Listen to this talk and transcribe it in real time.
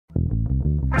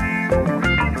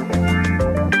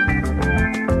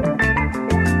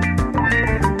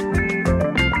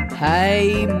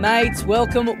mates.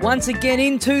 Welcome once again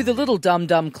into the Little Dum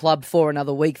Dum Club for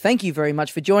another week. Thank you very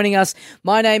much for joining us.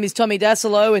 My name is Tommy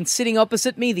Dasilo, and sitting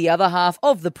opposite me, the other half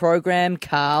of the program,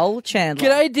 Carl Chandler.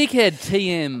 G'day, dickhead,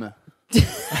 TM.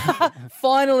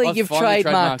 Finally, I've you've finally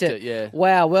trademarked it. yeah.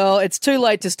 Wow, well, it's too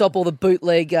late to stop all the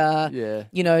bootleg, Yeah.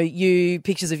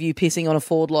 pictures of you pissing on a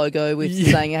Ford logo with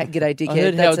saying, "G'day, dickhead." I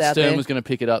heard That's Howard out Stern there. was going to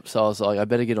pick it up, so I was like, I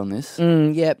better get on this.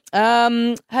 Yeah.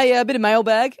 Hey, a bit of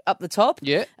mailbag up the top.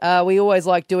 Yeah. We always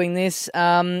like doing this.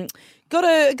 Got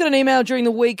an email during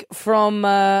the week from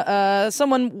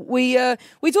someone. We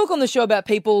talk on the show about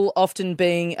people often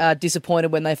being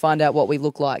disappointed when they find out what we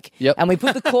look like. Yep. And we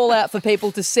put the call out for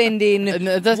people to send in. And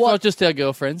that's not just our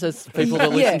girlfriends, that's people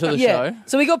that listen to the show.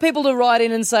 So we got people to write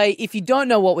in and say, if you don't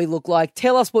know what we look like,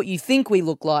 tell us what you think we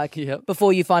look like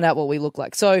before you find out what we look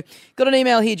like. So got an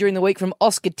email here during the week from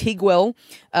Oscar Tigwell.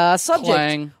 Subject,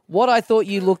 Clang. what I thought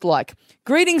you looked like.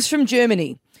 Greetings from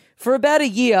Germany. For about a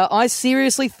year, I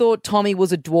seriously thought Tommy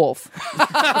was a dwarf.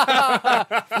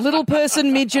 Little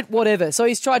person, midget, whatever. So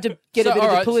he's tried to get a bit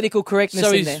of the political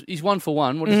correctness in there. So he's 1 for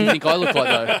 1. What does he think I look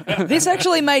like, though? This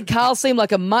actually made Carl seem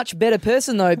like a much better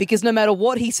person, though, because no matter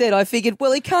what he said, I figured,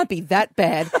 well, he can't be that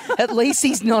bad. At least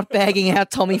he's not bagging out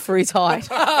Tommy for his height.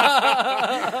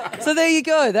 So there you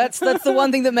go. That's the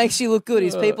one thing that makes you look good,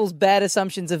 is people's bad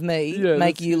assumptions of me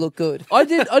make you look good. I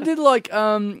did like,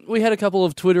 we had a couple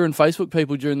of Twitter and Facebook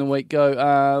people during the week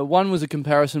go. One was a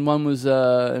comparison, one was,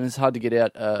 and it's hard to get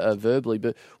out verbally,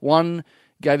 but one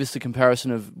gave us the comparison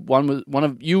of one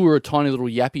of you were a tiny little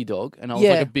yappy dog, and I was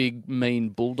like a big mean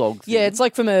bulldog thing. Yeah, it's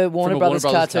like from a Warner Brothers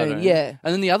cartoon. Yeah.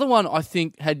 And then the other one, I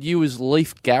think, had you as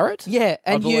Leif Garrett. Yeah,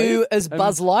 and you as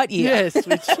Buzz Lightyear. Yes,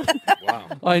 which wow.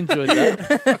 I enjoyed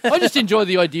that. I just enjoy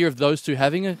the idea of those two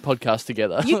having a podcast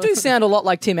together. You do sound a lot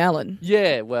like Tim Allen.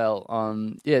 Yeah, well,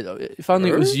 if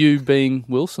only it was you being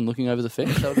Wilson looking over the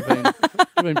fence, that would have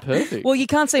been perfect. Well, you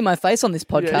can't see my face on this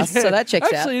podcast, so that checks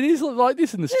out. Actually, it is like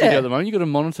this in the studio at the moment. You've got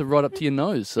a monitor right up to your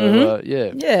nose. So,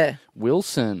 Yeah.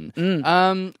 Wilson.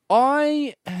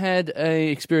 I had a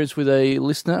experience with a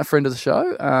listener, a friend of the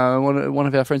show, one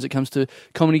of our friends that comes to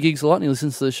comedy gigs a lot, and he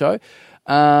listens to the show.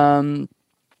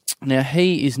 Now,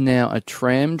 he is now a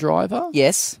tram driver.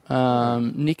 Yes.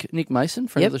 Nick Mason,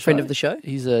 friend of the show. Friend of the show.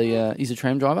 He's a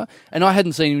tram driver. And I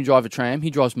hadn't seen him drive a tram. He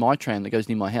drives my tram that goes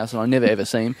near my house, and I never ever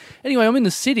see him. Anyway, I'm in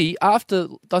the city after,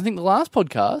 I think, the last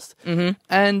podcast,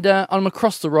 and I'm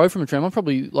across the road from a tram. I'm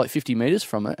probably like 50 metres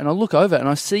from it, and I look over and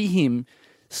I see him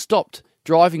stopped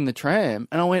driving the tram,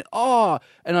 and I went, oh,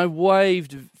 and I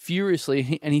waved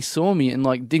furiously, and he saw me and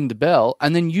like dinged the bell,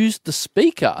 and then used the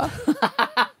speaker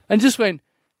and just went,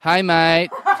 "Hey, mate,"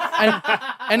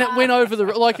 and it went over the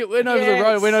the road. It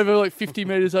went over like 50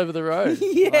 metres over the road.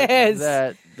 Yes,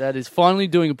 like that is finally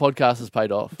doing a podcast has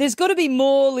paid off. There's got to be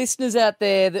more listeners out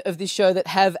there of this show that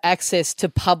have access to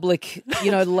public,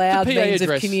 loud means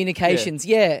of communications.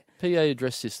 Yeah. PA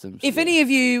address systems. If any of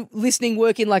you listening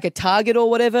work in like a Target or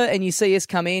whatever, and you see us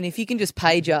come in, if you can just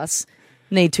page us,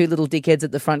 need two little dickheads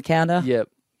at the front counter. Yep.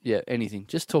 Yeah, anything.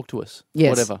 Just talk to us. Yes,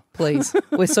 whatever. Please.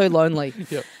 We're so lonely.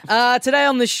 Yep. Today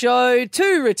on the show,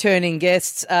 two returning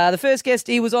guests. The first guest,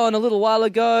 he was on a little while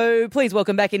ago. Please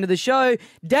welcome back into the show,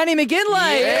 Danny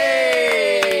McGinlay.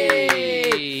 Yay!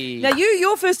 Now,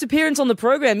 your first appearance on the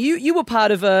program, you were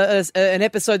part of an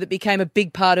episode that became a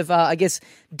big part of, I guess,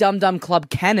 Dum Dum Club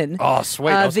canon. Oh,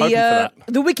 sweet. I was hoping for that.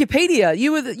 The Wikipedia.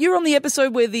 You were on the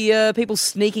episode where the people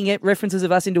sneaking references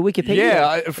of us into Wikipedia.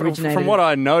 Yeah, from what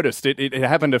I noticed, it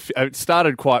happened. It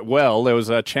started quite well. There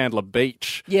was Chandler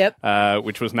Beach,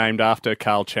 which was named after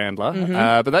Carl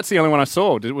Chandler. But that's the only one I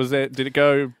saw. Did it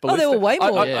go ballistic? Oh, there were way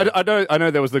more. I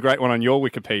know there was the great one on your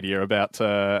Wikipedia about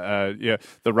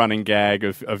the running gag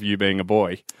of you being a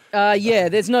boy.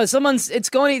 There's no someone's. It's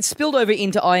spilled over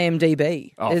into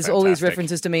IMDb. Oh, There's fantastic. all these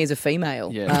references to me as a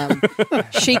female. Yeah.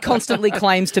 She constantly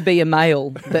claims to be a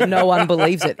male, but no one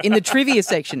believes it. In the trivia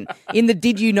section, in the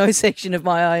did you know section of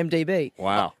my IMDb.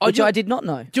 Wow. Which I did not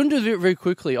know. Do you want to do it very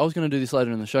quickly? I was going to do this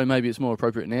later in the show. Maybe it's more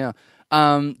appropriate now.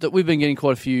 That we've been getting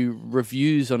quite a few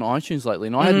reviews on iTunes lately,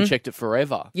 and I hadn't checked it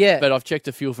forever. Yeah. But I've checked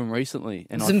a few of them recently.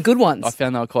 And Some good ones. I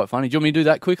found they were quite funny. Do you want me to do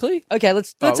that quickly? Okay,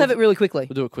 let's have it really quickly.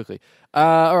 We'll do it quickly.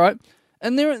 All right.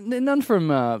 And they're none from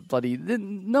none of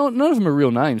them are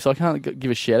real names, so I can't give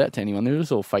a shout out to anyone. They're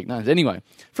just all fake names. Anyway,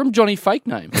 from Johnny Fake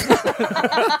Name,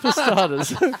 for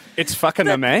starters. It's fucking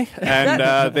a me,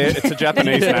 and it's a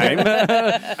Japanese name,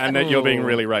 and you're being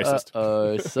really racist.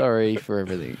 Oh, sorry for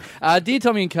everything. Dear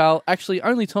Tommy and Carl, actually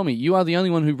only Tommy, you are the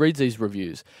only one who reads these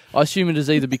reviews. I assume it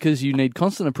is either because you need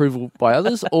constant approval by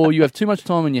others or you have too much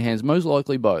time on your hands, most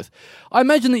likely both. I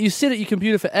imagine that you sit at your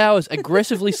computer for hours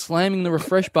aggressively slamming the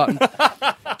refresh button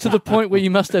to the point where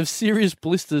you must have serious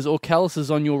blisters or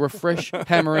calluses on your refresh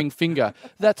hammering finger.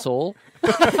 That's all.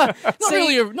 Not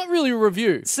really a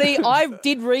review. See, I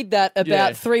did read that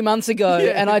about 3 months ago,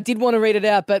 and I did want to read it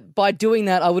out, but by doing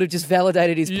that, I would have just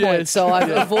validated his point, so I've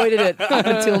avoided it up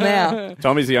until now.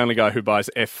 Tommy's the only guy who buys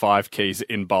F5 keys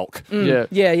in bulk.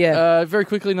 Yeah. Very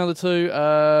quickly, another two.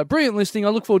 Brilliant listening. I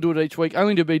look forward to it each week,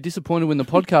 only to be disappointed when the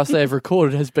podcast they have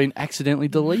recorded has been accidentally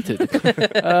deleted.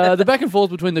 The back and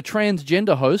forth between the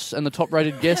transgender hosts and the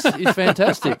top-rated guests is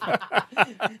fantastic.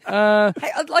 Hey,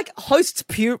 like hosts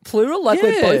plural, like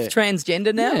we're both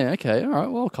transgender now. Yeah, okay, all right.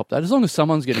 Well, I'll cop that. As long as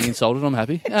someone's getting insulted, I'm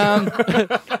happy.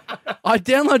 I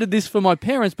downloaded this for my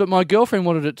parents, but my girlfriend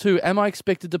wanted it too. Am I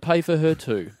expected to pay for her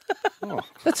too?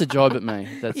 That's a jibe at me.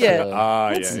 That's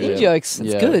jokes.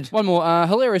 It's good. One more.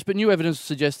 Hilarious, but new evidence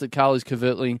suggests that Carl is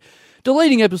covertly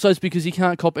deleting episodes because he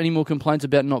can't cop any more complaints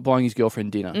about not buying his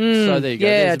girlfriend dinner. So there you go.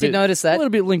 Yeah, I did notice that. A little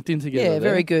bit linked in together. Yeah,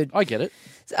 very good. I get it.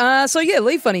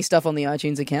 Leave funny stuff on the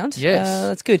iTunes account. Yes.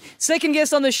 That's good. Second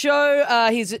guest on the show,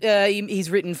 he's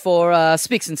written for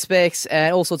Spicks and Specs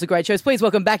and all sorts of great shows. Please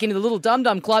welcome back into the Little Dum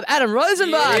Dum Club, Adam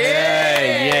Rozenbachs.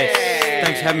 Yes.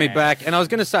 Thanks for having me back. And I was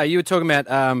going to say, you were talking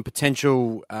about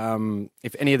potential,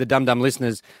 if any of the Dum Dum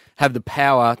listeners have the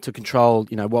power to control,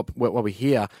 what we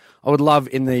hear. I would love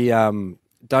in the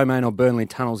Domain or Burnley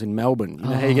tunnels in Melbourne. You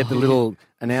know how you get the little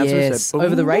announcements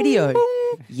over the radio.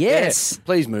 Yes. Yeah.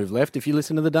 Please move left if you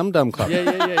listen to the Dum Dum Club.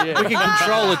 Yeah. We can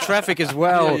control the traffic as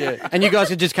well. And you guys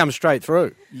can just come straight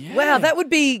through. Yeah. Wow, that would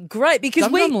be great because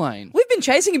Dum-Dum Lane. We've been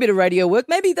chasing a bit of radio work.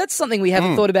 Maybe that's something we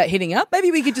haven't thought about hitting up. Maybe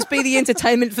we could just be the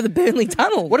entertainment for the Burnley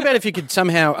Tunnel. What about if you could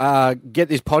somehow get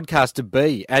this podcast to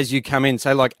be as you come in,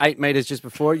 say like 8 metres just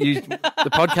before the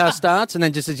podcast starts, and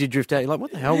then just as you drift out, you're like,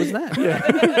 what the hell was that?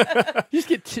 Yeah. You just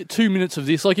get 2 minutes of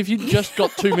this. Like if you just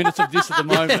got 2 minutes of this at the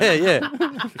moment. Yeah.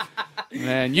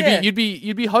 Man, you'd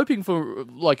be hoping for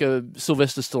like a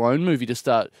Sylvester Stallone movie to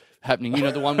start happening. You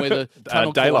know, the one where the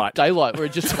tunnel daylight, where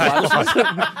it just collapses.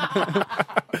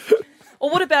 Or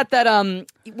what about that?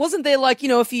 Wasn't there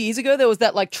a few years ago there was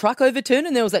that truck overturn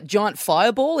and there was that giant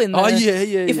fireball in the... Oh yeah.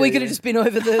 If we could have just been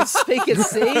over the speaker,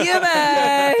 see you,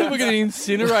 mate. We're going to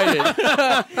incinerate it.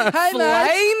 Hey,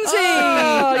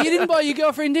 Flamesy! You didn't buy your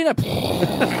girlfriend dinner.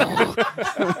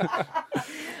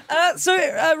 So,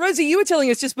 Rosie, you were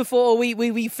telling us just before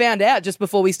we found out, just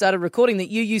before we started recording, that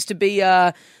you used to be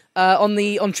on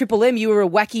Triple M. You were a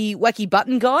wacky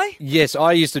button guy. Yes,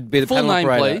 I used to be the panel operator.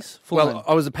 Full name, please. Full name.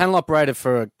 I was the panel operator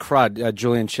for a crud,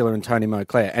 Julian Schiller and Tony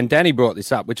Moclair. And Danny brought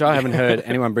this up, which I haven't heard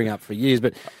anyone bring up for years,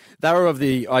 but they were of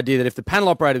the idea that if the panel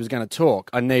operator was going to talk,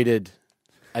 I needed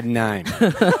a name.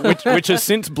 which has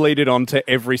since bleeded on to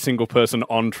every single person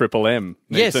on Triple M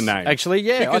needs a name. Actually,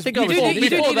 yeah. Because I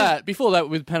think before that,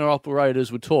 when panel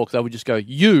operators would talk, they would just go,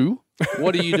 "You,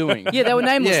 what are you doing?" Yeah, they were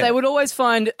nameless. Yeah. They would always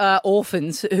find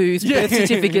orphans whose birth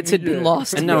certificates had been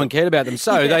lost. And no one cared about them.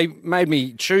 So they made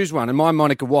me choose one, and my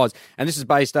moniker was, and this is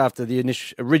based after the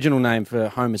original name for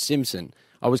Homer Simpson,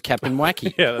 I was Captain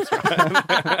Wacky. Yeah, that's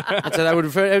right. And so they would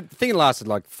refer. I think it lasted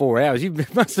like 4 hours. You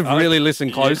must have really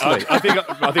listened closely. I think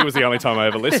it was the only time I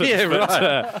ever listened. Yeah,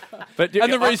 right.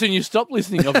 And the reason you stopped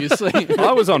listening, obviously.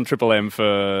 I was on Triple M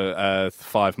for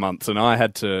 5 months, and I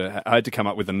had to come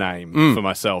up with a name for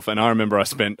myself. And I remember I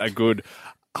spent a good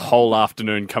whole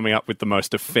afternoon coming up with the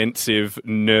most offensive,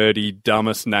 nerdy,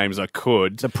 dumbest names I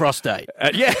could. The prostate.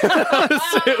 Yeah,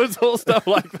 it was all stuff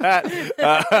like that.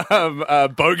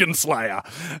 Bogan Slayer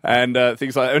and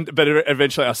things like that. But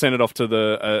eventually I sent it off to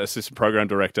the assistant program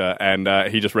director, and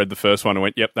he just read the first one and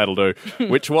went, yep, that'll do,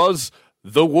 which was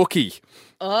The Wookiee.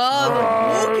 Oh,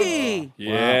 The Wookiee.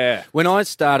 Yeah. Wow. When I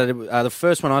started, the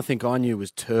first one I think I knew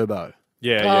was Turbo.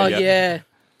 Yeah.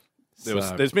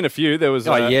 There's been a few. There was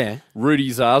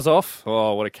Rudy Zazoff.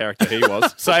 Oh, what a character he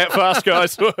was. Say it fast,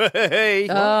 guys. Hey.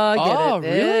 Oh,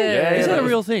 really? Yeah. Is that a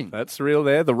real thing? That's real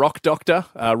there. The Rock Doctor,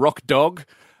 Rock Dog.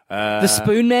 The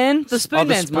Spoon Man? The Spoon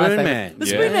Man's my favourite. Man. The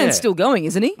Spoon Man's still going,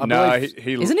 isn't he? No,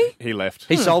 he isn't he? He left.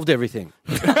 He solved everything.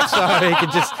 So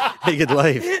he could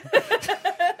leave.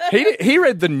 He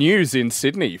read the news in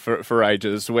Sydney for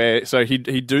ages, so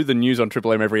he'd do the news on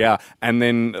Triple M every hour, and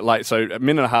then a minute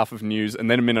and a half of news,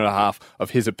 and then a minute and a half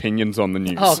of his opinions on the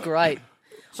news. Oh, great.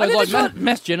 So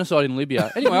mass genocide in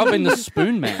Libya. Anyway, I've been the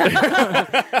Spoon Man.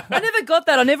 I never got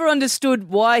that. I never understood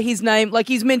why his name,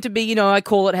 he's meant to be, I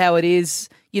call it how it is.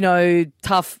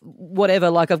 tough, whatever.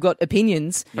 Like I've got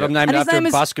opinions. But I'm named And his after a name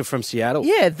is- busker from Seattle.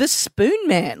 Yeah, the Spoon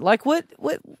Man. Like what?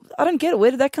 I don't get it.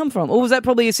 Where did that come from? Or was that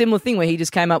probably a similar thing where he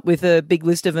just came up with a big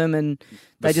list of them and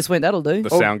they just went, that'll do? The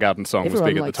Soundgarden song was Everyone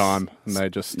big at the likes- time, and they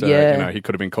just, Yeah. he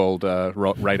could have been called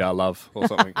Radar Love or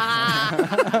something.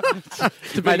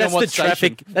 Mate, that's the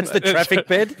traffic. That's the traffic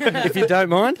bed, if you don't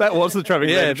mind. That was the traffic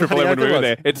Yeah, bed in Triple M when we it were was.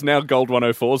 there. It's now Gold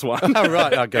 104's one. Oh,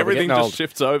 right. Oh, God, we're Everything getting just old.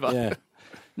 shifts over. Yeah.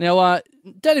 Now,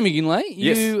 Danny McGinlay,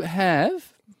 Yes. you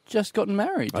have just gotten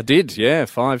married. I did,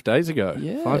 5 days ago.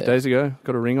 Yeah. 5 days ago.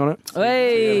 Got a ring on it.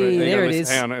 Hey, Hang there on, it is.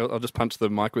 Hang on, I'll just punch the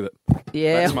mic with it.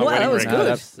 Yeah, That's my wow, that wedding was ring. good.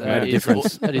 That is,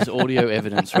 difference. that is audio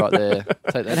evidence right there.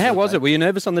 Take that And how was it? Were you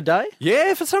nervous on the day?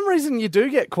 Yeah, for some reason you do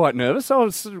get quite nervous. I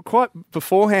was quite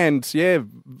beforehand,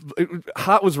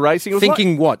 heart was racing. It was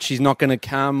Thinking what? She's not going to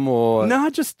come or... No,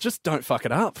 just don't fuck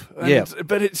it up. Yeah.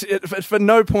 But for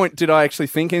no point did I actually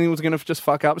think anything was going to just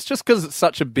fuck up. It's just because it's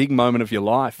such a big moment of your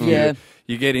life. Yeah.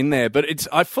 You get in there. But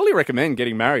I fully recommend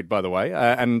getting married, by the way.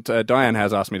 And Diane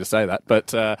has asked me to say that.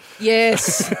 But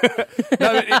Yes.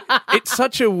 no, it's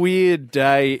such a weird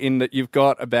day in that you've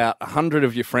got about 100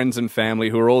 of your friends and family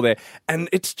who are all there. And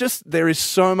it's just, there is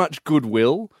so much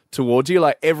goodwill towards you.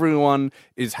 Like, everyone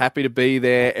is happy to be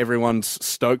there. Everyone's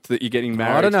stoked that you're getting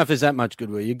married. I don't know if there's that much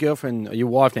goodwill. Your girlfriend, or your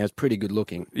wife now is pretty good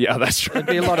looking. Yeah, that's true. There'd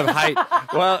be a lot of hate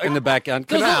in the background.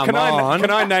 Come Can on.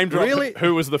 I name drop Really?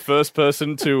 who was the first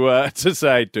person to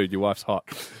say, dude, your wife's hot?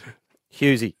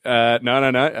 Hughesy.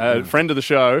 No. Friend of the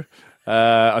show.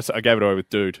 I gave it away with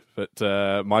dude,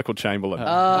 but Michael Chamberlain.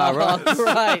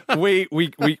 Right.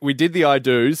 We did the I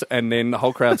do's, and then the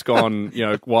whole crowd's gone,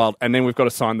 wild, and then we've got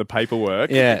to sign the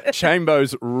paperwork. Yeah.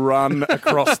 Chambo's run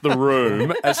across the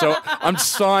room, and so I'm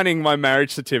signing my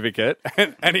marriage certificate,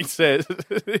 and he says,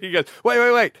 he goes,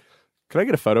 wait. Can I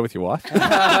get a photo with your wife?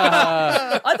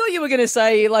 I thought you were going to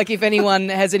say, like, if anyone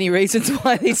has any reasons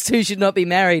why these two should not be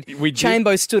married, We did-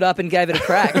 Chambo stood up and gave it a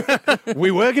crack.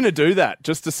 We were going to do that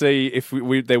just to see if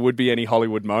there would be any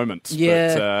Hollywood moments.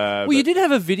 Yeah. Well, you did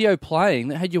have a video playing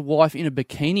that had your wife in a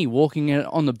bikini walking out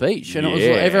on the beach, and it was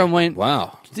like, everyone went,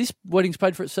 Wow. this wedding's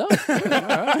paid for itself.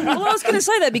 Well, I was going to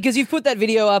say that because you've put that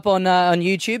video up on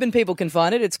YouTube and people can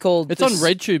find it. It's called... It's on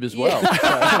RedTube as well.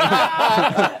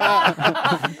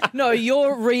 No,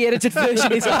 your re-edited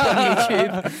version is up on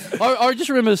YouTube. I just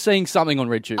remember seeing something on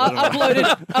RedTube. I don't know.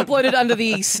 Uploaded under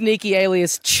the sneaky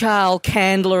alias Charles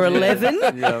Candler 11.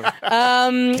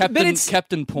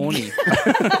 Captain Pawnee.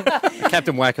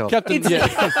 Captain Wacko. Captain, yeah.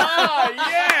 Oh,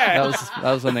 yeah!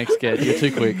 That was the next sketch. You're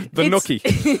too quick. The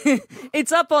Nookie.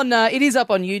 It's up on. It is up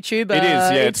on YouTube. It is,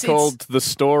 yeah. It's called The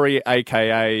Story,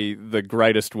 a.k.a. the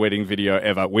greatest wedding video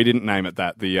ever. We didn't name it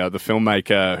that. The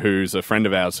filmmaker, who's a friend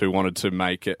of ours who wanted to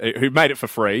make it, who made it for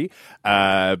free,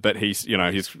 but his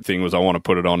thing was, I want to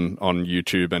put it on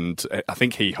YouTube, and I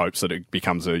think he hopes that it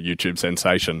becomes a YouTube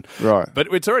sensation. Right. But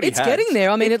it's already It's getting there.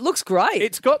 I mean, it looks great.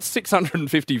 It's got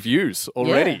 650 views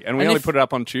already, Yeah. and we And only if- put it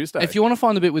up on Tuesday. If you want to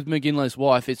find the bit with McGinley's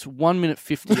wife, it's 1 minute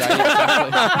 58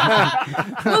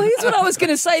 exactly. Well, here's what I was going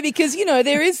to say, because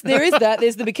there is that.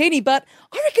 There's the bikini, but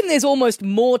I reckon there's almost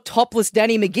more topless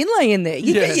Danny McGinlay in there.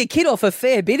 You get your kid off a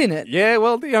fair bit in it. Yeah,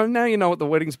 well, now you know what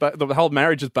the the whole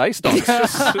marriage is based on. It's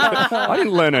just, I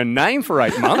didn't learn her name for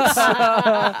 8 months.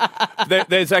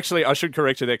 There's actually, I should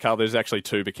correct you there, Carl. There's actually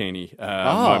 2 bikini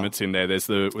moments in there. There's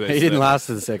He didn't last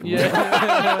to the second one.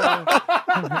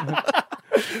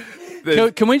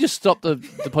 Can we just stop the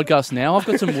podcast now? I've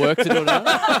got some work to do now.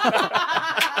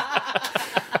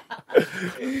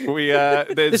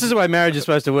 This is the way marriage is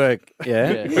supposed to work.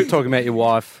 Yeah. We're talking about your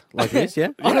wife like this, yeah?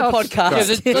 On a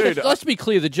podcast. Let's be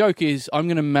clear. The joke is I'm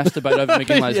going to masturbate over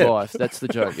McGinley's wife. That's the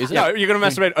joke, is it? No, you're going to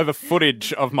masturbate over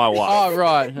footage of my wife. Oh,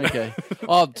 right. Okay.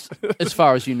 Oh, as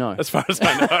far as you know. As far as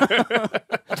I know.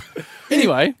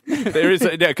 Anyway. There is,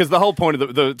 because the whole point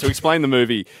of to explain the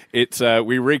movie, it's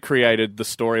we recreated the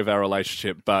story of our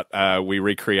relationship, but we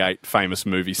recreate famous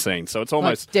movie scenes. So it's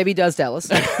almost Debbie Does Dallas.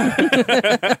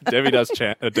 Debbie does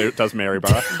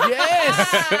Maryborough.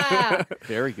 Yes!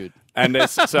 Very good. And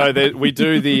we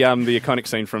do the iconic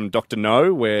scene from Dr.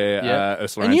 No, where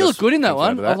Ursula And you Andress look good in that comes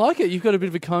one. over I like it. You've got a bit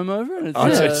of a comb over. And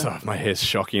it's, My hair's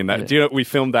shocking in that. Do you know, we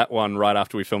filmed that one right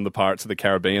after we filmed the Pirates of the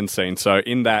Caribbean scene. So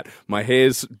in that, my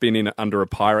hair's been in under a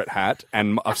pirate hat,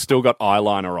 and I've still got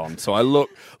eyeliner on. So I look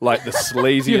like the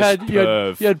sleaziest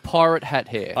perv. you had pirate hat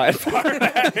hair. I had pirate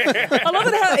hat hair. I love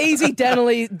it how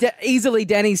easily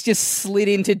Danny's just slid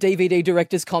into DVD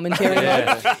director's commentary.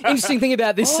 Like, interesting thing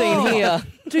about this scene here.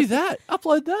 Do that.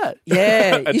 Upload that.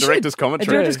 Yeah. A you should. director's A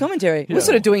commentary. director's commentary. We're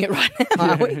sort of doing it right now,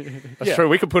 aren't we? That's true.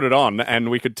 We could put it on, and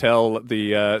we could tell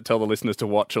the listeners to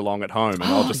watch along at home, and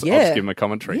I'll just yeah. give them a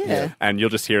commentary, Yeah. and you'll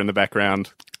just hear in the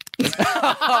background.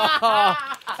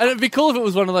 And it'd be cool if it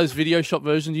was one of those video shop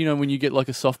versions, you know, when you get like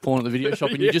a soft porn at the video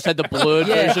shop and you just had the blurred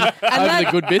Yeah. version And over that-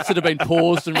 the good bits that have been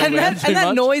paused and And rewound that, too and that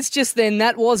much. noise just then,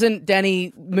 that wasn't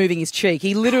Danny moving his cheek.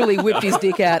 He literally whipped his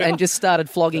dick out and just started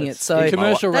flogging it. So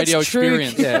Commercial that's radio true.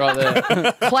 experience right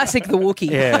there. Classic the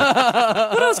Wookiee. Yeah.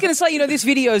 But I was going to say, this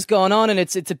video's gone on and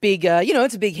it's a big,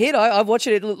 it's a big hit. I've watched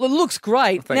it. It looks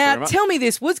great. Thank you very Now, much. tell me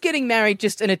this: was getting married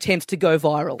just an attempt to go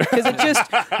viral? Because it just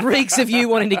reeks of you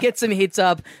wanting to get some hits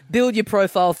up, build your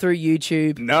profile through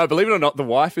YouTube. No, believe it or not, the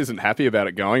wife isn't happy about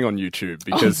it going on YouTube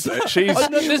because she's. Oh,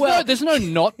 no, there's no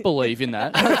not believe in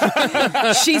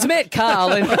that. She's met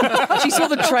Carl and she saw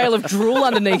the trail of drool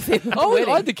underneath him. at the Oh,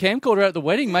 wedding. I had the camcorder at the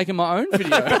wedding making my own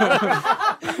video.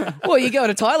 Well, you're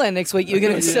going to Thailand next week. You're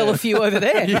going to sell a few over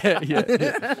there.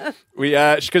 yeah. We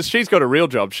because she's got a real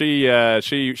job. She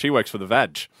works for the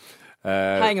VAG.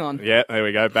 Hang on. Yeah, there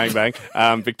we go. Bang, bang.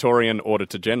 Victorian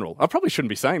Auditor General. I probably shouldn't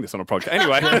be saying this on a podcast.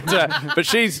 Anyway, but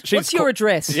she's What's your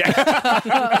address?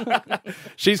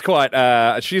 she's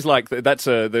quite. She's like that's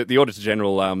the Auditor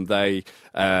General. They're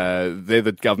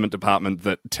the government department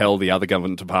that tell the other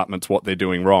government departments what they're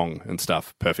doing wrong and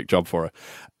stuff. Perfect job for her.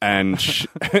 And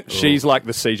she's like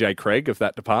the CJ Craig of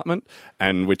that department,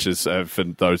 and which is for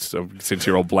those since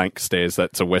you're all blank stares,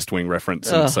 that's a West Wing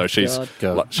reference, and so she does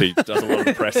a lot of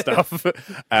the press stuff. Is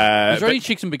there any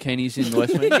chicks in bikinis in the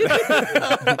West Wing?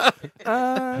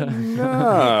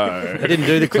 No. I didn't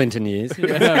do the Clinton years.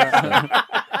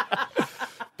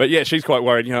 But yeah, she's quite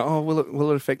worried.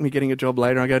 Will it affect me getting a job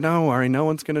later? I go, don't worry, no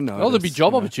one's going to know. Oh, there'd be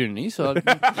job opportunities. So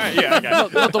Yeah, okay.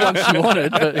 not the ones she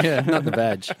wanted, but yeah. Not the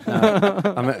badge.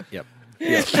 No. Yep.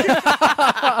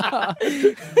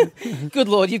 Good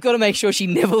Lord, you've got to make sure she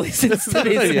never listens to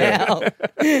this now.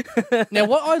 Now,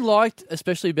 what I liked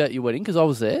especially about your wedding, because I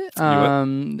was there, I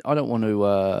don't want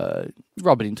to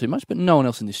rub it in too much, but no one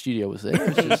else in the studio was there.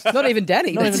 It was just, Not even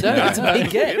Danny. Not even Danny. That's a big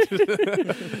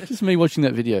get. just me watching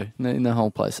that video in the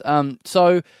whole place.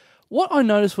 So what I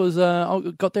noticed was I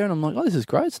got there and I'm like, oh, this is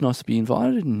great. It's nice to be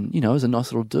invited, and it was a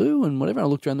nice little do and whatever. And I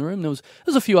looked around the room. There was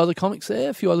a few other comics there,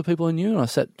 a few other people I knew, and I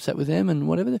sat with them and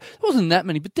whatever. There wasn't that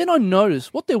many, but then I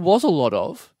noticed what there was a lot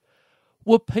of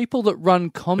were people that run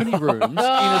comedy rooms in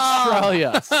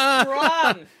Australia.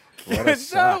 Run.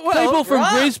 People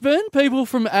from Brisbane, people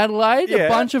from Adelaide, Yeah. a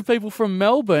bunch of people from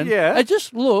Melbourne. Yeah. It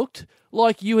just looked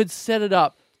like you had set it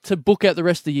up to book out the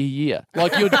rest of your year.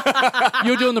 Like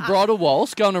you're doing the bridal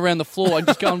waltz, going around the floor and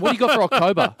just going, what do you got for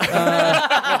October?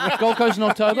 Gold Coast in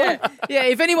October? Yeah,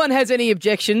 if anyone has any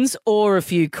objections or a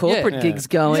few corporate Yeah. gigs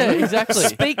going, Yeah, exactly.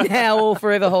 speak now or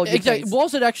forever hold your Exactly. peace.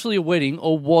 Was it actually a wedding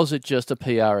or was it just a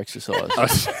PR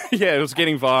exercise? Yeah, it was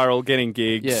getting viral, getting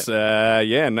gigs,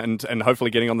 and hopefully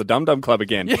getting on the Dum Dum Club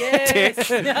again. Yes.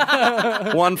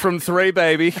 1 from 3,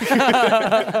 baby. Hey,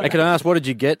 can I ask, what did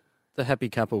you get the happy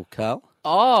couple, Carl?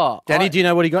 Oh, Danny, do you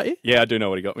know what he got you? Yeah, I do know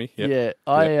what he got me. Yep.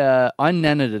 yeah. I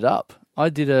nanted it up.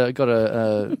 I got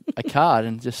a card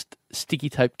and just sticky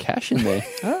taped cash in there.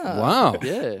 Wow.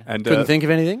 Yeah. And Couldn't think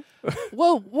of anything?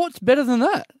 Well, what's better than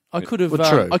that? I could have. Well,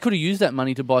 true. I could have used that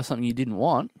money to buy something you didn't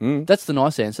want. Mm. That's the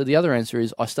nice answer. The other answer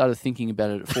is I started thinking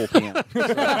about it at 4 p.m.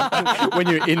 When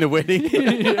you're in the wedding?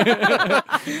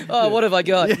 Oh, what have I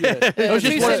got? I was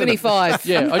just 275.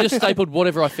 Yeah, I just stapled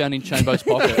whatever I found in Chambo's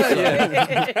pocket.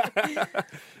 So.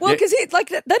 Well, because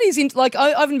that is I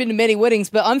haven't been to many weddings,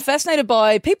 but I'm fascinated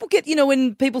by people get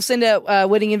when people send out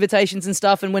wedding invitations and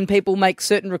stuff, and when people make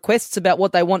certain requests about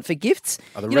what they want for gifts.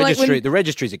 Oh, the You know, like registry, when- the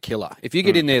registry's a killer. If you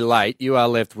get in there late, you are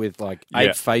left with like 8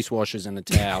 Yeah. face washes and a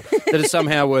towel that is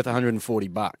somehow worth $140.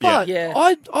 But Yeah.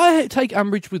 I take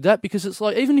umbrage with that because it's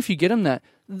like even if you get them that,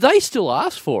 they still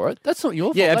ask for it. That's not your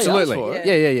fault. Yeah, They asked absolutely. for it.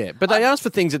 Yeah. But they ask for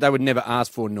things that they would never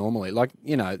ask for normally, like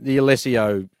the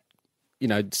Alessio,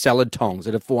 salad tongs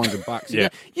that are $400. Yeah.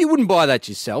 You wouldn't buy that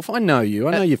yourself. I know you.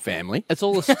 I know your family. It's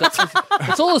all the stuff.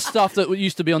 It's all the stuff that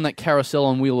used to be on that carousel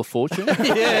on Wheel of Fortune.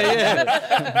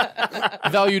 Yeah.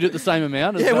 Valued at the same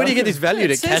amount. As Yeah, where well. do you get this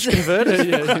valued at? Cash converted?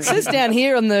 It says down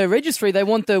here on the registry they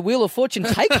want the Wheel of Fortune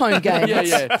take-home game. Yeah,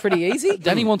 yeah. That's pretty easy.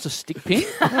 Danny wants a stick pin.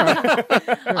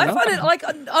 I find it like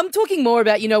I'm talking more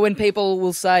about when people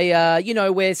will say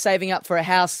we're saving up for a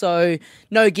house, so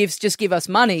no gifts, just give us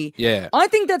money. Yeah. I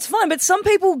think that's fine, but some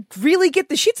people really get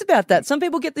the shits about that. Some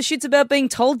people get the shits about being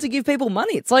told to give people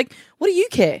money. It's like, what do you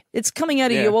care? It's coming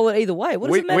out of your wallet either way. What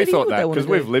does it matter we to you thought what they that want to because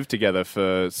do? we've lived together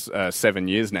for 7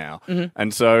 years now,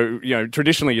 and so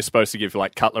traditionally you're supposed to give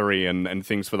like cutlery and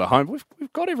things for the home. We've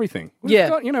got everything. We've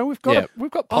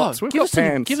got pots. We've got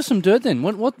pans. Give us some dirt then.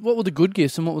 What were the good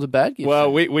gifts and what were the bad gifts?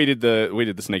 Well, we did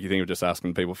the sneaky thing of just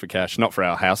asking people for cash, not for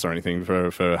our house or anything,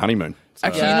 for honeymoon. So,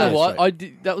 actually, you know what? I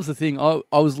did, that was the thing. I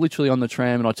was literally on the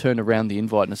tram and I turned around the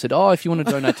invite and I said, "Oh, if you want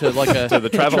to donate to like a the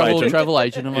travel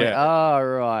agent." I'm like,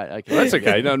 right, okay." That's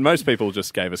okay. No, most people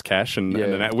just gave us cash, and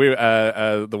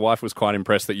the wife was quite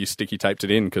impressed that you sticky taped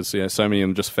it in because so many of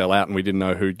them just fell out, and we didn't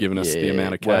know who'd given us the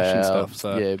amount of cash and stuff.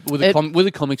 So with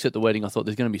the comics at the wedding, I thought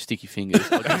there's going to be sticky fingers,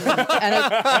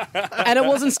 and it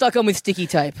wasn't stuck on with sticky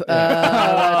tape.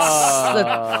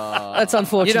 That's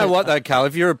unfortunate. You know what though, Carl?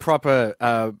 If you're a proper,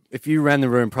 if you ran the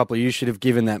room properly, you should have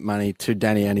given that money to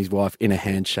Danny and his wife in a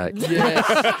handshake. Yes.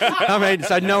 I mean,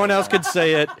 so no one else could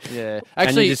see it. Yeah, and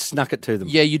actually, you just snuck it to them.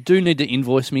 Yeah, you do need to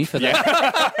invoice me for that.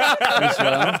 As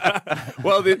well.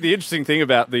 Well, the interesting thing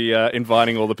about the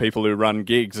inviting all the people who run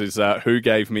gigs is who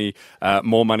gave me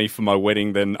more money for my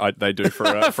wedding than they do for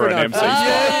an MC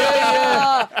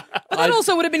spot. Well, that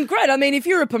also would have been great. I mean, if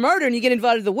you're a promoter and you get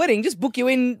invited to the wedding, just book you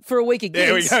in for a week of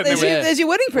There we gigs. go. There's your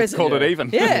wedding present. Called it even.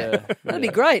 Yeah, that'd be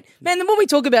great. Man, the more we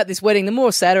talk about this wedding, the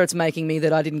more sadder it's making me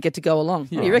that I didn't get to go along.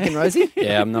 What do you reckon, Rosie?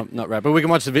 Yeah, I'm not right, but we can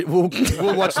watch the we'll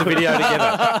watch the video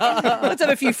together. Let's have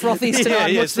a few frothies tonight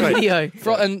and watch the video.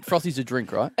 And frothy's a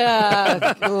drink, right?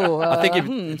 I think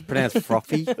it's pronounced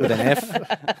frothy with an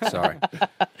F. Sorry.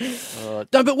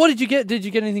 No, but what did you get? Did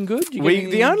you get anything good?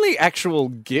 The only actual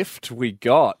gift we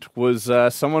got was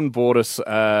someone bought us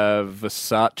a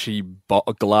Versace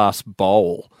glass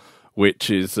bowl, which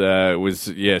is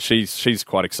she's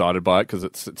quite excited by it because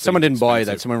it's Someone didn't buy you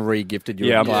expensive. that. Someone re-gifted you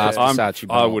Yeah, a glass Versace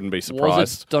bowl. I wouldn't be surprised.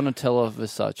 Was it Donatella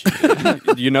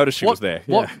Versace? You noticed she was there.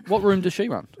 What room does she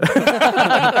run?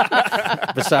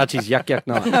 Versace's Yuck Yuck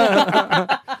Night.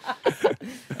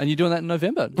 And you're doing that in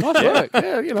November. Nice work.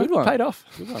 Yeah, good one. Paid off.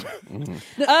 Good one.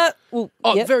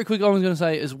 Very quick, I was going to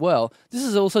say as well, this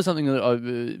is also something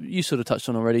that you sort of touched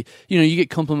on already. You know, you get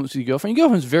compliments with your girlfriend. Your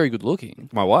girlfriend's very good looking.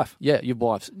 My wife. Yeah, your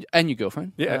wife's. And your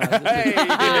girlfriend. Yeah.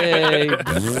 Hey.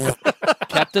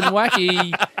 Captain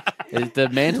Wacky. The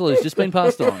mantle has just been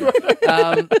passed on.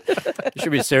 There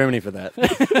should be a ceremony for that.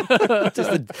 Just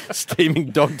a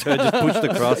steaming dog turd just pushed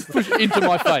across. Into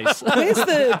my face.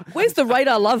 Where's the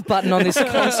radar love button on this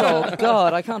console?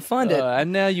 God, I can't find it.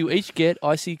 And now you each get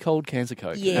icy cold cancer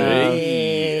Coke.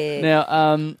 Yeah.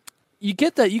 Now, you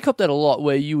get that. You cop that a lot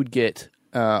where you would get.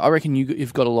 I reckon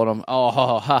you've got a lot of. Oh,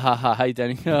 ha, ha, ha, ha, hey,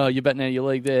 Danny. Oh, you're batting out of your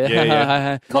league there.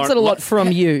 Yeah. Cops that a lot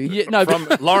from you. Yeah, no,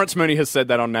 but Lawrence Mooney has said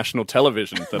that on national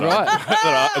television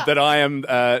that I am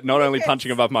not only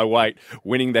punching above my weight,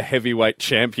 winning the heavyweight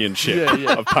championship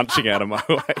of punching out of my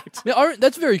weight. Now,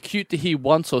 that's very cute to hear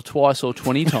once or twice or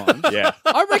 20 times. Yeah.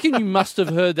 I reckon you must have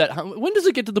heard that. When does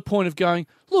it get to the point of going,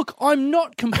 look, I'm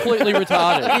not completely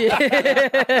retarded?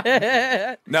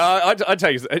 No, I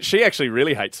tell you, she actually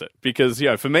really hates it because,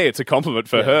 for me, it's a compliment.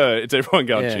 For her, it's everyone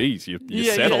going, geez, you're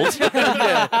settled. Dude,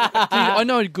 I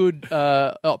know a good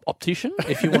optician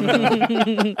if you want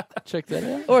to check that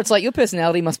out. Or it's like your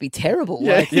personality must be terrible.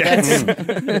 But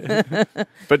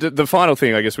the final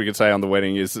thing I guess we could say on the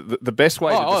wedding is the best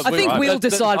way to I think we'll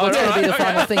decide what's going to be the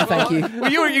final thing, thank you.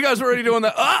 Well, you guys were already doing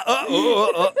that.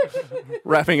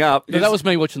 Wrapping up. No, that was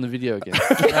me watching the video again.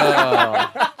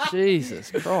 Oh, Jesus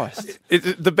Christ.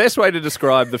 The best way to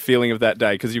describe the feeling of that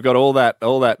day, because you've got all that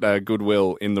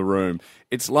goodwill in the room,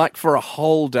 it's like for a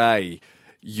whole day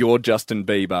you're Justin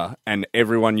Bieber and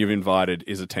everyone you've invited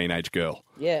is a teenage girl.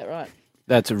 Yeah, right.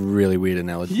 That's a really weird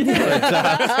analogy.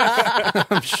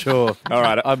 I'm sure. All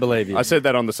right. I believe you. I said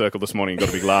that on the circle this morning and got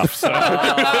a big laugh. So.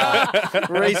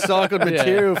 Recycled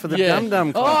material for the Dum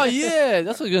Dum Club. Oh, yeah.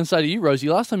 That's what I was going to say to you, Rosie.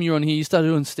 Last time you were on here, you started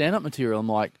doing stand-up material. I'm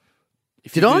like,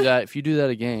 if you do that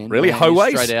again, really,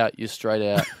 you're straight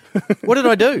out. What did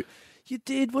I do? You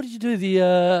did. What did you do?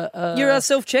 You're a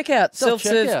self-checkout,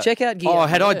 self-serve checkout gear. Oh,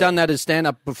 had I done that as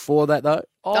stand-up before that, though?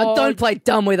 Don't play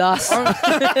dumb with us.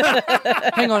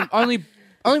 Hang on, only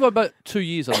by about 2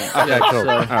 years, I think. Okay, cool. So,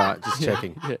 all right, just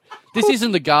checking. Yeah. This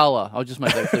isn't the gala. I'll just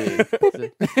make that clear.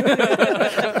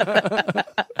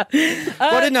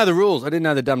 I didn't know the rules. I didn't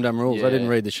know the Dum Dum rules. Yeah. I didn't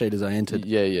read the sheet as I entered.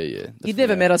 Yeah. You'd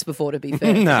never met us before, to be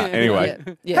fair. No. Anyway,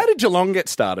 Yeah. how did Geelong get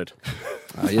started?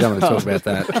 Oh, you don't want to talk about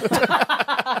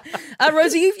that.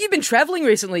 Rosie, you've been travelling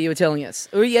recently, you were telling us.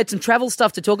 Or you had some travel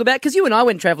stuff to talk about, because you and I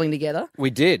went travelling together. We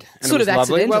did. And Sort it was of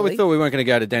lovely. Well, we accidentally. thought we weren't going to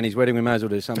go to Danny's wedding. We may as well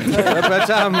do something.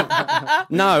 But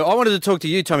no, I wanted to talk to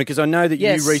you, Tommy, because I know that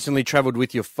Yes. you recently travelled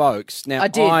with your folks. Now, I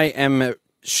did. I am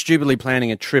stupidly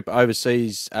planning a trip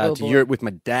overseas to boy. Europe with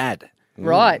my dad.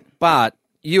 Right. But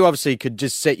you obviously could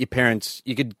just set your parents,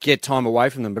 you could get time away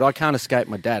from them, but I can't escape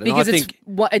my dad. And Because I think,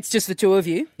 it's just the two of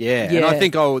you. yeah, and I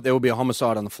think there will be a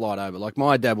homicide on the flight over. Like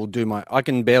my dad will do I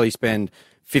can barely spend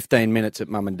 15 minutes at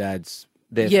mum and dad's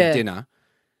there Yeah. for dinner.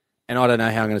 And I don't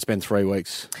know how I'm going to spend 3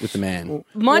 weeks with the man.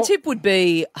 My tip would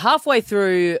be halfway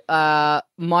through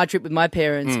my trip with my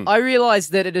parents, I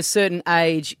realised that at a certain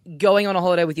age, going on a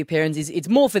holiday with your parents it's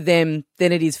more for them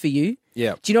than it is for you.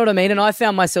 Yeah. Do you know what I mean? And I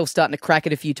found myself starting to crack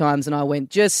it a few times, and I went,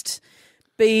 just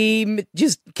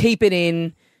keep it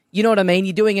in. You know what I mean?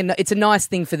 You're doing it's a nice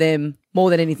thing for them more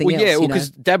than anything Well, else. yeah, you know, because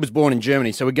Dad was born in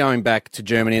Germany, so we're going back to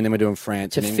Germany and then we're doing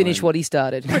France. to and finish England. what he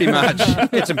started. Pretty much.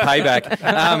 Get some payback.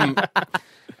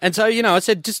 And so, I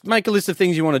said, just make a list of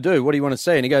things you want to do. What do you want to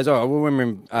see? And he goes, oh, well, when we're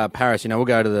in Paris, we'll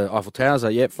go to the Eiffel Towers.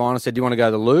 Yeah, fine. I said, do you want to go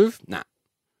to the Louvre? Nah.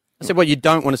 I said, well, you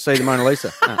don't want to see the Mona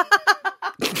Lisa? No.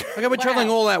 I go, we're travelling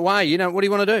all that way. What do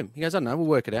you want to do? He goes, I don't know, we'll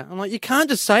work it out. I'm like, you can't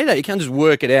just say that. You can't just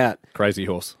work it out. Crazy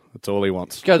horse. That's all he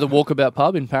wants. Go to the Walkabout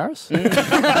pub in Paris. Maybe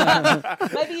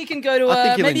you can go to I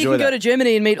think you'll maybe you enjoy can go that. to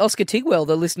Germany and meet Oscar Tigwell,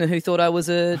 the listener who thought I was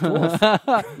a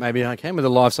dwarf. Maybe I can with a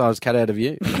life-size cut out of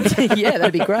you. Yeah,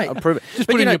 that'd be great. I'll prove it. Just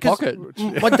put it in your 'cause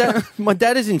pocket. My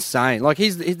dad is insane. Like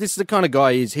this is the kind of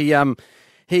guy he is.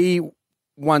 He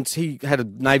once he had a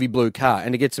navy blue car,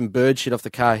 and to get some bird shit off the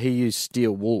car, he used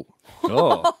steel wool.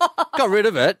 Oh. Got rid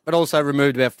of it, but also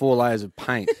removed about 4 layers of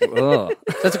paint. Oh.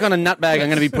 That's the kind of nutbag I'm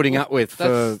going to be putting up with.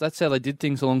 That's how they did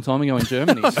things a long time ago in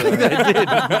Germany. So.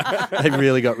 They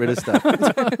really got rid of stuff.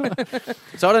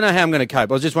 So I don't know how I'm going to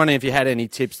cope. I was just wondering if you had any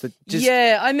tips that just.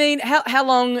 Yeah, I mean, how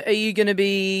long are you going to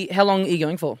be? How long are you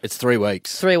going for? It's 3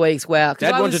 weeks. 3 weeks. Wow. 'Cause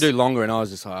Dad I wanted was- to do longer, and I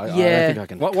was just like, I don't Yeah. think I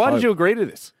can. Why did cope. you agree to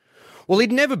this? Well,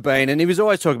 he'd never been, and he was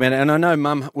always talking about it. And I know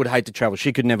Mum would hate to travel;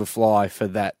 she could never fly for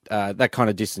that kind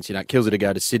of distance. It kills her to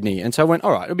go to Sydney. And so I went,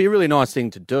 all right, it'll be a really nice thing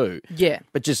to do, Yeah.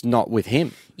 but just not with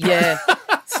him. Yeah.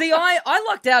 See, I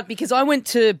lucked out because I went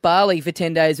to Bali for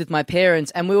 10 days with my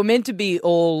parents, and we were meant to be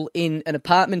all in an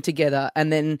apartment together,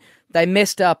 and then they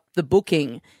messed up the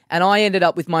booking, and I ended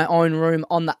up with my own room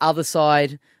on the other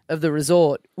side of the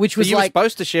resort, which was You were like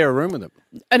supposed to share a room with him.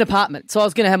 an apartment. So I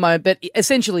was going to have my own, but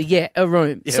essentially, yeah, a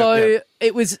room. So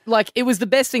it was the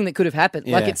best thing that could have happened.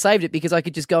 Like Yeah. it saved it because I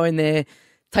could just go in there,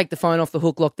 take the phone off the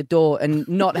hook, lock the door, and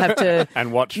not have to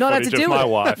And watch not have footage to of deal my with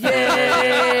it. wife.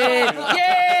 Yeah,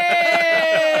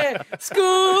 yeah.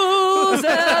 School's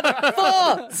out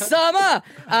for summer.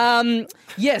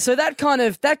 Yeah, so that kind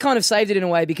of saved it in a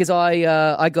way because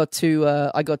I got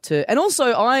to, and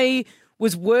also I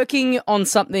was working on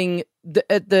something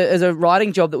as a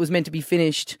writing job that was meant to be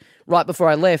finished right before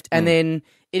I left, and then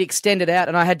it extended out,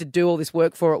 and I had to do all this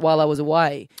work for it while I was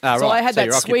away. Ah, so right. I had So that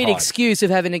you're sweet occupied. excuse of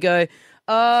having to go,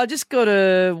 just got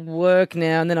to work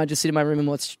now, and then I just sit in my room and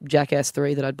watch Jackass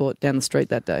 3 that I'd bought down the street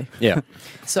that day. Yeah.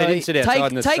 So you didn't sit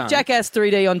outside in the take sun. Jackass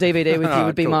 3D on DVD with you Oh,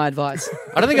 would be cool. my advice.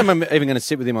 I don't think I'm even going to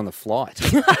sit with him on the flight.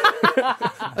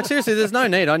 Like, seriously, there's no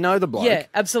need. I know the bloke. Yeah,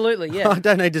 absolutely, I yeah.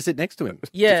 don't need to sit next to him.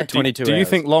 Yeah. For 22 Do you hours.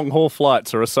 think long haul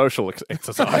flights are a social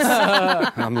exercise?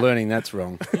 I'm learning that's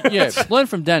wrong. Yeah, learn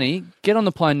from Danny. Get on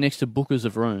the plane next to bookers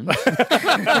of rooms.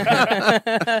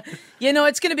 Yeah, no,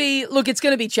 it's going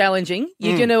to be challenging.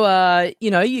 You're going to,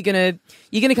 you're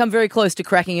going to come very close to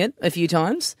cracking it a few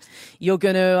times. You're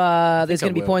going to, there's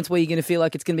going to be will. points where you're going to feel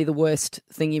like it's going to be the worst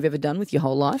thing you've ever done with your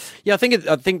whole life. Yeah, I think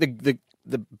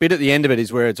the bit at the end of it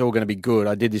is where it's all going to be good.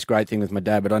 I did this great thing with my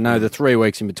dad, but I know the 3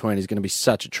 weeks in between is going to be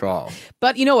such a trial.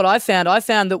 But you know what I found? I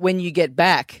found that when you get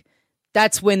back,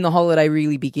 that's when the holiday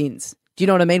really begins. Do you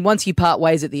know what I mean? Once you part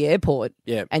ways at the airport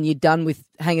Yeah. and you're done with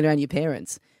hanging around your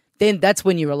parents, then that's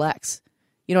when you relax.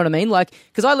 You know what I mean? Like,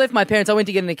 because I left my parents, I went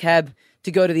to get in a cab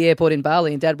to go to the airport in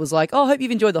Bali, and Dad was like, oh, I hope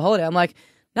you've enjoyed the holiday. I'm like,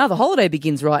 no, the holiday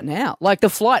begins right now. Like, the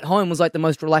flight home was like the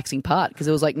most relaxing part because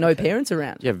there was like no parents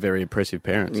around. You have very oppressive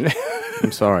parents.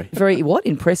 I'm sorry. Very, what?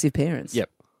 Impressive parents? Yep.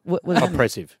 What does that mean?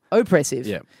 Oppressive. Oppressive?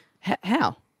 Yeah.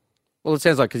 How? Well, it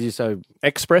sounds like because you're so...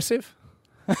 Expressive?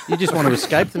 You just want to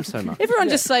escape them so much. Everyone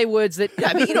just say words that,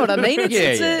 I mean, you know what I mean?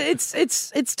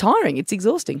 It's tiring. It's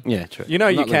exhausting. Yeah, true. You know,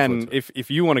 I'm you not looking can forward to it.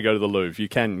 if you want to go to the Louvre, you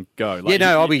can go. Like, Yeah,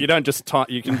 no, I'll be- You don't just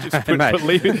you can just Mate.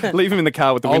 leave him in the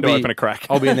car with the window open a crack.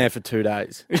 I'll be in there for 2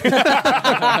 days.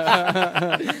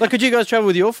 Like, could you guys travel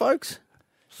with your folks?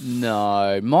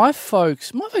 No, my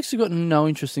folks have got no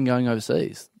interest in going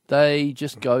overseas. They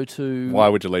just go to. Why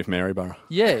would you leave Maryborough?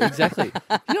 Yeah, exactly.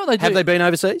 You know what they do? Have they been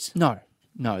overseas? No,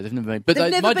 they've never been. But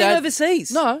They've never my been dad,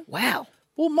 overseas? No. Wow.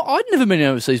 Well, I'd never been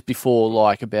overseas before,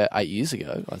 like about 8 years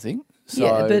ago, I think. So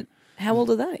Yeah, but how old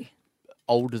are they?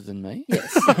 older than me.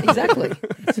 Yes, exactly.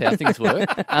 That's how things work.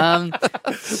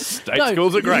 State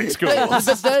schools are great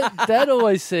schools. But Dad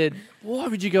always said, why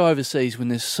would you go overseas when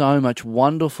there's so much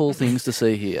wonderful things to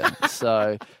see here?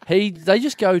 So they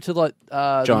just go to like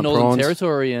the Giant Northern prawns.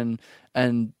 Territory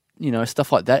and you know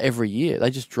stuff like that every year. They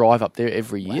just drive up there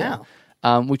every year,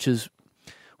 which is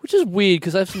weird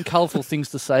because they have some colourful things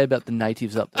to say about the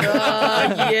natives up there.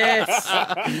 Yes.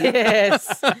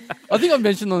 Yes. I think I've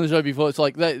mentioned on the show before. It's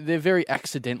like they're very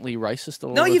accidentally racist. A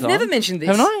lot No, of the you've time. never mentioned this.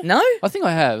 Haven't I? No? I think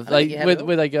I have. don't think you have at all.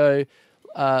 Where they go,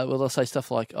 well, they'll say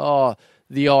stuff like, "Oh,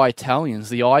 the Italians,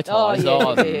 the Italians,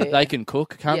 yeah. they can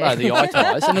cook, can't Yeah. they? The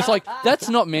Italians." And it's like that's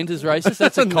not meant as racist.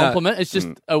 That's a No. compliment. It's just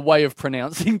a way of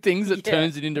pronouncing things that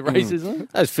turns it into racism.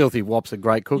 Those filthy wops are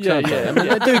great cooks, Yeah, aren't they?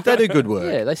 yeah. I mean, they do good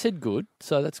work. Yeah, they said good,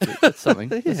 so that's good. That's something.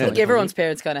 That's Look, something everyone's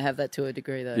parents kind of have that to a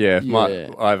degree, though. Yeah, Yeah.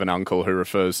 I have an uncle who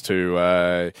refers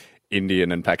to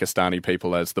Indian and Pakistani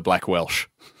people as the Black Welsh.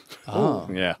 Oh.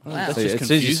 Yeah. Wow. That's So just as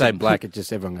soon as you say confusing. black, it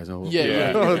just everyone goes, oh. Yeah,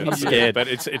 yeah. I'm scared. But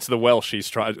it's the Welsh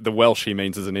the Welsh he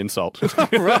means as an insult.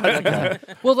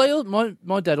 Well,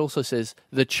 my dad also says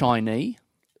the Chinese,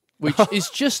 which is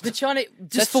just The Chinese,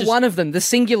 That's just for just- one of them, the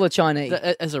singular Chinese,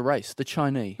 as a race, the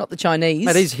Chinese. not the Chinese.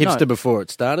 Mate, he's hipster No. before it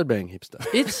started being hipster.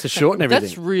 It's to shorten everything.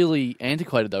 That's really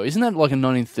antiquated, though. Isn't that like a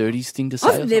 1930s thing to say?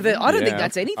 or I've never, something? I don't Yeah. think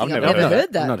that's anything. I've I've never never heard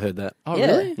heard that. I've not heard that. Oh, Yeah.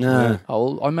 really? No.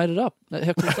 Oh, well, I made it up. How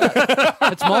cool is that?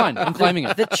 It's mine. I'm claiming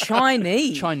it. The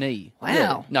Chinese. Chinese. Wow.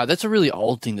 Yeah. No, that's a really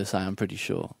old thing to say, I'm pretty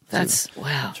sure. Wow.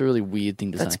 It's a really weird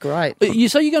thing to say. That's great. But you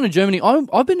say you're going to Germany.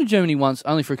 I've been to Germany once,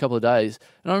 only for a couple of days,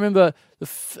 and I remember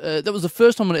that was the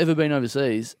first time I'd ever been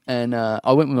overseas. And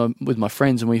I went with my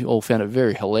friends, and we all found it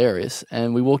very hilarious.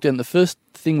 And we walked down. The first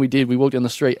thing we did, we walked down the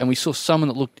street, and we saw someone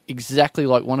that looked exactly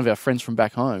like one of our friends from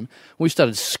back home. We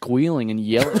started squealing and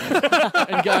yelling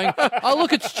and going, "Oh,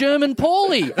 look, it's German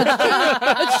Paulie!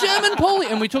 It's German Paulie!"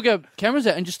 And we took our cameras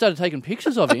out and just started taking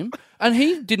pictures of him. And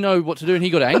he didn't know what to do, and he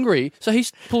got angry. So he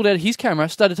pulled out his camera,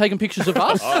 started taking pictures of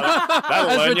us That'll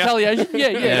as learn ya. retaliation. Yeah.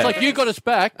 It's like you got us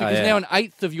back because yeah. now an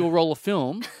eighth of your roll of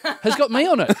film has got me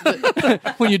on it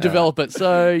when you develop it.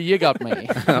 So you got me.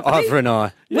 Eye for an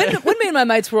eye. When me and my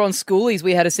mates were on schoolies,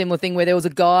 we had a similar thing where there was a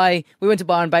guy, we went to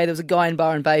Byron Bay, there was a guy in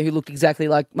Byron Bay who looked exactly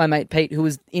like my mate Pete, who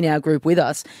was in our group with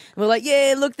us. And we're like,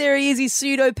 yeah, look, there he is, he's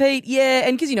pseudo Pete, yeah.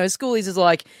 And because, you know, schoolies is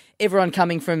like everyone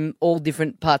coming from all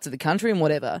different parts of the country and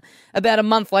whatever. About a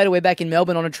month later, we're back in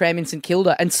Melbourne on a tram in St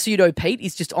Kilda, and pseudo Pete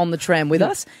is just on the tram with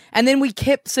us. And then we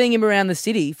kept seeing him around the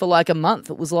city for like a month.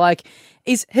 It was like,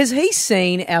 has he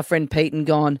seen our friend Pete and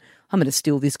gone, I'm going to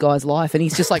steal this guy's life? And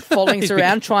he's just like following us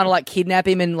around, trying to like kidnap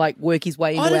him and like work his way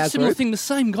I into had our a similar group. thing. The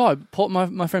same guy, Paul,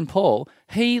 my friend Paul,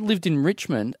 he lived in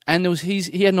Richmond, and he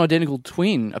had an identical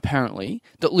twin apparently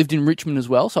that lived in Richmond as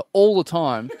well. So all the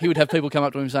time he would have people come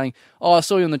up to him saying, "Oh, I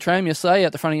saw you on the tram yesterday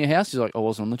at the front of your house." He's like, "I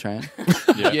wasn't on the tram."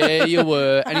 Yeah, you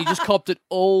were, and he just copped it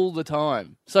all the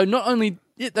time. So not only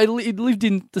he lived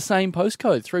in the same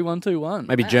postcode, 3121.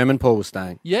 Maybe German Paul was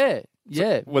staying. Yeah.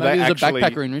 Were Maybe they he was actually a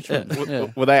backpacker in Richmond. Yeah.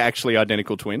 Were they actually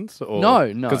identical twins? Or?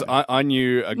 No. Because I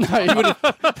knew a No,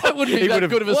 that wouldn't be that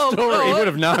good of a story. He would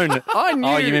have known. I knew-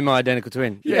 Oh, you mean my identical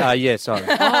twin? Yeah, sorry.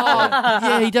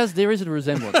 Yeah, he does. There is a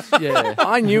resemblance. Yeah.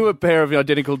 I knew a pair of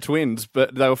identical twins,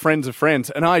 but they were friends of friends,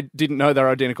 and I didn't know they were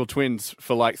identical twins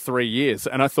for like 3 years,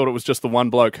 and I thought it was just the one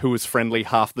bloke who was friendly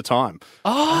half the time.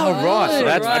 Oh, right. So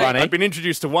that's Right. funny. I'd been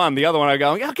introduced to one, the other one I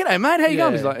go, "Oh, g'day, mate, how you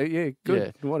going?" He's like, "Yeah,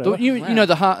 good, Yeah. whatever." You know,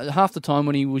 half the time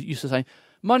when he used to say,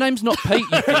 "My name's not Pete, you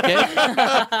dickhead."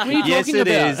 What are you Yes, talking it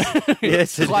about? is.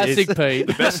 Yes, it Classic is.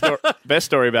 Pete. Best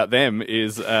story about them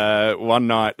is one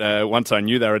night, once I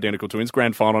knew they were identical twins,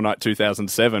 grand final night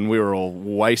 2007, we were all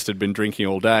wasted, been drinking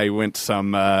all day, went to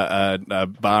some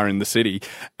bar in the city,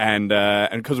 and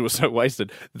because we were so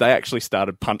wasted, they actually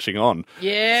started punching on.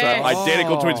 Yeah. So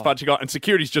identical twins punching on, and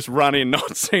security's just run in,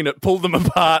 not seen it, pulled them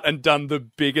apart, and done the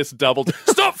biggest double.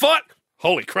 Stop fight!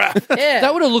 Holy crap. Yeah.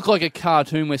 That would have looked like a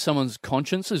cartoon where someone's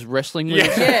conscience is wrestling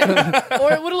with. Yeah.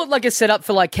 Or it would have looked like a setup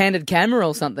for like Candid Camera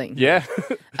or something. Yeah.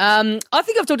 I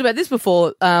think I've talked about this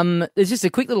before. There's just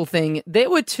a quick little thing. There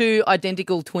were two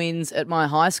identical twins at my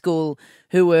high school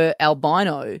who were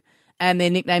albino, and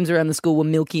their nicknames around the school were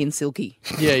Milky and Silky.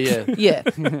 Yeah, yeah. Yeah.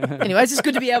 Anyway, it's just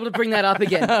good to be able to bring that up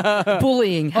again.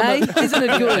 Bullying, hey? Isn't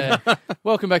it good? Yeah.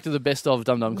 Welcome back to the best of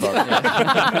Dum Dum Club.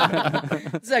 Yeah.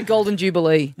 It's that golden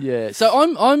jubilee. Yeah.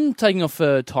 So I'm taking off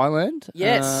for Thailand.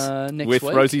 Yes. Next With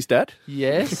week. Rosie's dad?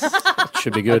 Yes.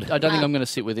 Should be good. I don't think I'm going to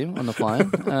sit with him on the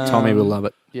plane. Tommy will love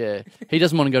it. Yeah. He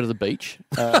doesn't want to go to the beach.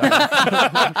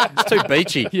 It's too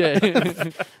beachy.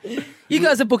 Yeah. You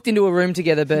guys are booked into a room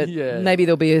together, but Yeah. maybe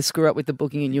there'll be a screw up with the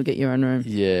booking and you'll get your own room.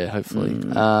 Yeah, hopefully.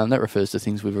 That refers to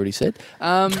things we've already said.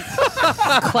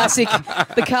 Classic,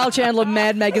 the Carl Chandler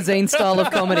Mad Magazine style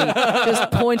of comedy. Just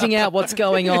pointing out what's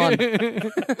going on.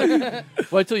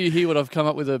 Wait till you hear what I've come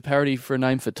up with a parody for a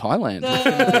name for Thailand. It's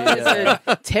gonna be, It's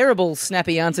a terrible,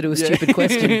 snappy answer to a stupid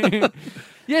question.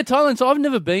 yeah, Thailand. So I've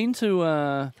never been to.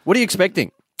 What are you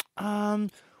expecting? Well,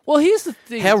 here's the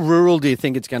thing. How rural do you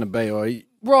think it's going to be? Or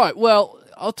Right. Well,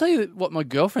 I'll tell you what my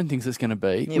girlfriend thinks it's going to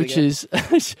be, Here we which go. is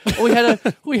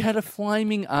we had a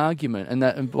flaming argument,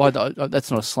 and by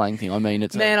that's not a slang thing. I mean,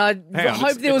 it's Man, I Hang on, hope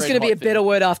it's there was a going to be a red hot better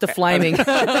word after flaming.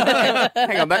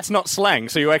 Hang on, that's not slang.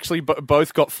 So you actually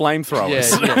both got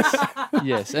flamethrowers.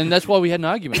 yes, and that's why we had an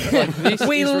argument. Like, this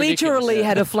We is literally ridiculous.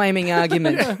 had a flaming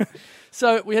argument.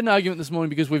 So we had an argument this morning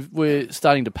because we're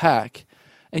starting to pack,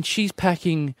 and she's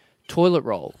packing toilet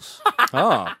rolls.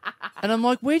 Oh. And I'm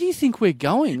like, where do you think we're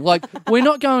going? Like, we're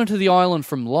not going to the island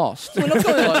from Lost. We're not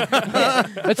going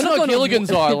It's not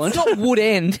Gilligan's Island. It's not Wood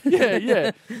End. Yeah,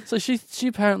 yeah. So she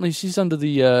apparently she's under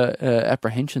the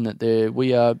apprehension that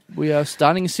we are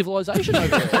starting a civilization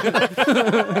over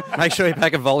there. make sure you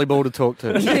pack a volleyball to talk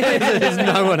to. There's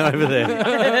no one over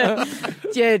there.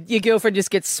 Yeah, your girlfriend just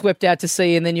gets swept out to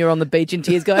sea and then you're on the beach in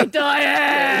tears going,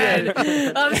 Diane!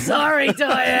 I'm sorry,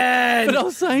 Diane! But I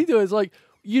was saying to her, it's like,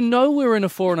 you know, we're in a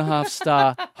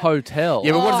 4.5-star hotel.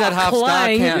 Yeah, but what does that half star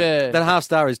clang. count? Yeah. That half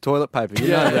star is toilet paper. You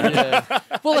know that.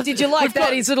 yeah. Well, did you like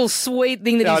that? His little sweet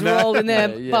thing that he's rolled in there.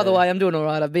 Yeah, yeah. By the way, I'm doing all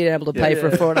right. I've been able to pay for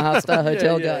a 4.5-star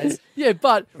hotel, guys. Yeah,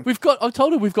 but I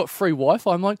told her we've got free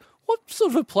Wi-Fi. I'm like, what sort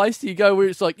of a place do you go where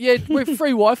it's like, yeah, we're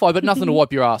free Wi-Fi, but nothing to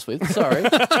wipe your ass with? Sorry.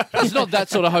 It's not that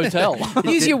sort of hotel.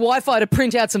 Use your Wi-Fi to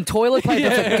print out some toilet paper,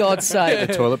 for God's sake.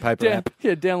 The toilet paper app.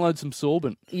 Yeah, download some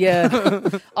sorbent. Yeah.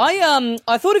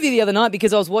 I thought of you the other night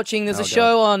because I was watching, there's a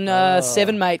show on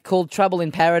Seven Mate called Trouble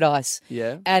in Paradise.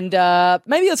 Yeah. And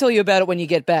maybe I'll tell you about it when you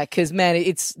get back because, man,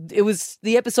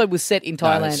 the episode was set in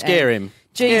Thailand. Scare and him.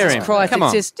 Jesus Scare him. Christ. Come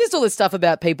on. It's just all this stuff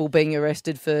about people being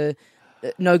arrested for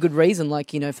no good reason,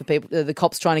 like, you know, for people, the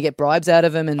cops trying to get bribes out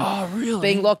of them and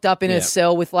being locked up in a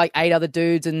cell with like 8 other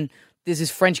dudes, and there's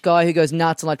this French guy who goes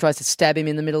nuts and like tries to stab him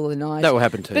in the middle of the night. That will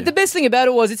happen to But you. the best thing about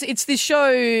it was it's this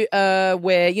show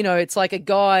where, you know, it's like a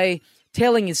guy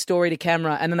telling his story to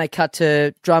camera and then they cut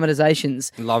to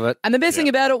dramatizations. Love it. And the best thing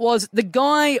about it was the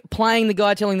guy playing the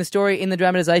guy telling the story in the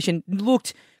dramatization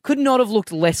could not have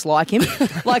looked less like him.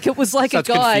 Like, it was like So a it's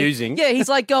guy. confusing. Yeah, he's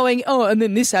like going, oh, and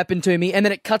then this happened to me, and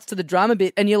then it cuts to the drama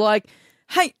bit, and you're like,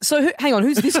 hey, so hang on,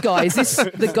 who's this guy? Is this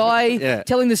the guy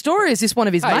telling the story? Is this one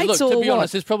of his Hey, mates look, or to be what?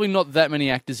 honest, there's probably not that many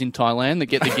actors in Thailand that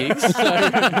get the gigs. So.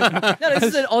 No, this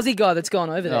is an Aussie guy that's gone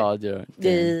over there. Oh,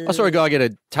 do I saw a guy get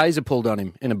a taser pulled on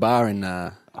him in a bar in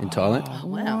Thailand. Oh,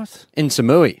 wow. In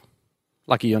Samui.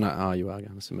 Lucky you're not. Oh, you are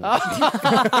going to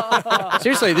Samui.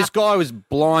 Seriously, this guy was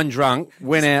blind drunk,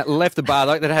 went out, left the bar.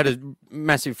 Like, that had a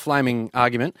massive flaming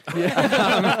argument. Sorry,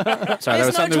 that was There's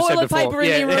no something that was said toilet before. paper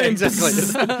in your room.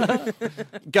 Exactly.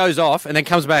 Goes off and then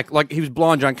comes back. Like, he was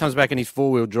blind drunk, comes back in his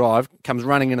 4-wheel drive, comes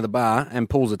running into the bar and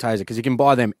pulls a taser because you can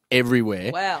buy them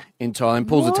everywhere. Wow. In Thailand,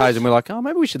 pulls a taser and we're like, oh,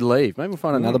 maybe we should leave. Maybe we'll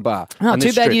find another bar. Oh, on too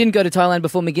this bad strip. you didn't go to Thailand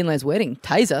before McGinlay's wedding.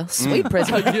 Taser, sweet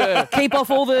present. Keep off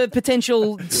all the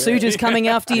potential suitors coming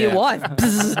after your wife.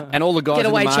 Bzzz. And all the guys Get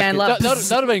in away, the market. Chandler. That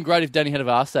would have been great if Danny had have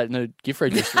asked that in the gift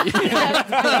registry.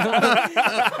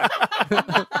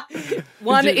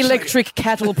 One electric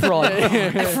cattle prod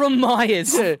from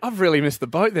Myers. I've really missed the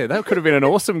boat there. That could have been an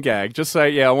awesome gag. Just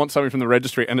say, yeah, I want something from the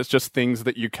registry, and it's just things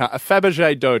that you can't. A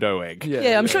Fabergé dodo egg.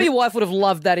 Yeah, I'm sure your wife would have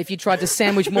loved that if you tried to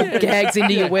sandwich more gags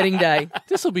into your wedding day.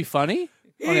 This will be funny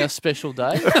on our special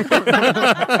day.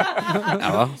 Oh,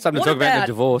 well, something to talk about in the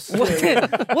divorce.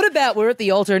 What about we're at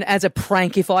the altar and as a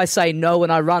prank, if I say no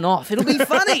and I run off, it'll be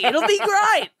funny. It'll be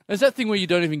great. There's that thing where you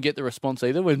don't even get the response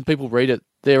either. When people read it,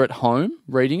 they're at home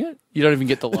reading it. You don't even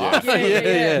get the laugh. Yeah.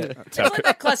 It's like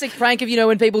that classic prank of, you know,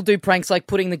 when people do pranks like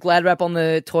putting the Glad wrap on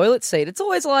the toilet seat. It's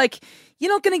always like,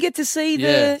 you're not going to get to see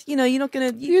Yeah. you're not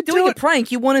going to, you're doing a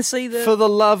prank. You want to see the... For the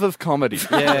love of comedy.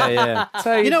 Yeah.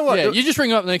 So, You know what? Yeah, you just ring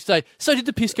them up the next day. So did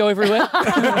the piss go everywhere?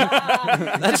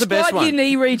 That's the best Describe your one.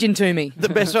 knee region to me. The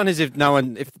best one is if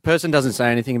the person doesn't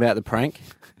say anything about the prank.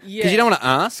 Yeah. Because you don't want to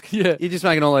ask. Yeah. You're just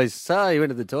making all those, so you went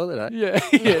to the toilet, eh?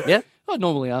 yeah. Yeah? I'd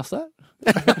normally ask that.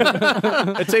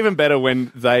 it's even better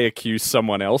when they accuse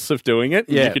someone else of doing it.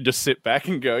 Yeah. You can just sit back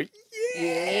and go,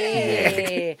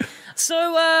 Yeah.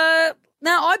 So,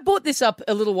 now, I brought this up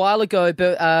a little while ago,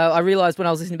 but I realised when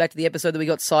I was listening back to the episode that we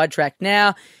got sidetracked.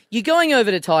 Now, you're going over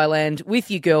to Thailand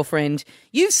with your girlfriend.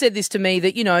 You've said this to me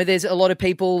that, there's a lot of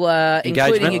people,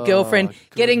 including your girlfriend,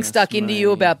 getting stuck into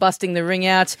you about busting the ring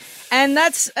out. And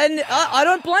I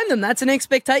don't blame them. That's an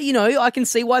expectation. I can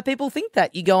see why people think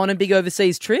that. You go on a big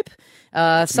overseas trip,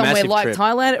 somewhere massive like trip.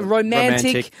 Thailand,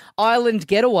 romantic island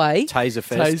getaway. Taser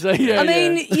fest. Taser, yeah. I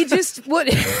mean, you just what?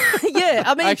 Yeah,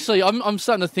 I mean, Actually, I'm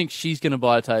starting to think she's going to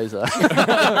buy a taser.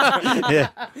 Yeah.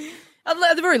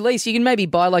 at the very least, you can maybe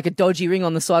buy like a dodgy ring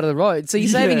on the side of the road. So you're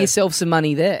saving Yeah. yourself some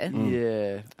money there.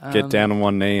 Yeah. get down on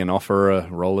one knee and offer a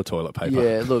roll of toilet paper.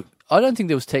 Yeah, look, I don't think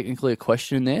there was technically a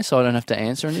question in there, so I don't have to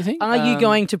answer anything. Are you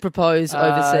going to propose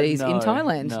overseas in no,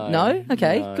 Thailand? no,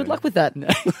 Okay. no. Good luck with that.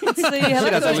 Let's see how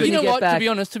that goes when You know you get what? back. To be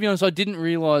honest, I didn't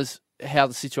realise how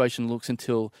the situation looks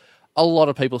until a lot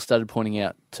of people started pointing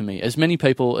out to me. As many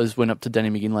people as went up to Danny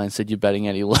McGinlay and said, "You're batting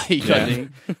out of your league." Yeah. I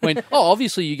think. Went,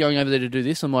 obviously you're going over there to do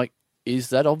this. I'm like, is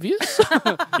that obvious? You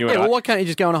Yeah, and well, I- why can't you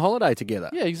just go on a holiday together?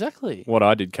 Yeah, exactly. What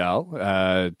I did,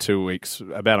 Carl, 2 weeks,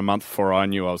 about a month before I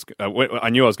knew I was going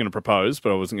to propose,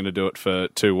 but I wasn't going to do it for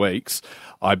 2 weeks.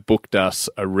 I booked us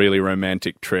a really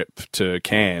romantic trip to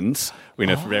Cairns in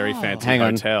a very fancy Hang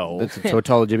on. hotel. That's a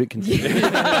tautology a bit confusing.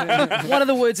 One of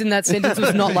the words in that sentence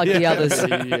was not like the others.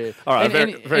 Yeah. All right,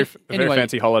 And- a very anyway,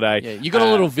 fancy holiday. Yeah, you got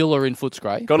a little villa in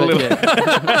Footscray. Got a but little-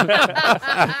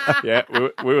 yeah. Yeah,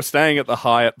 we were staying at the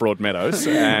Hyatt Broadmeadows,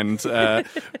 and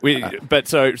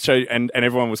and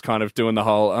everyone was kind of doing the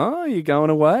whole, "Oh, you're going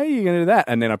away, you're going to do that,"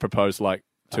 and then I proposed like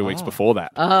 2 weeks before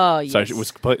that. Oh, yes. So it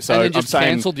was complete. So and then I'm just saying,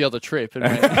 cancelled the other trip. And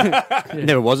went,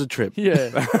 Never was a trip.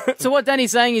 yeah. So what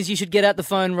Danny's saying is you should get out the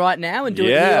phone right now and do it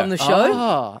Yeah. here on the show.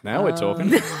 Ah, now we're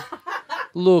talking.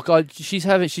 look, she's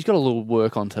got a little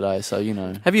work on today, so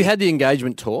Have you had the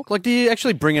engagement talk? Like, do you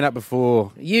actually bring it up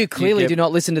before? You clearly get- do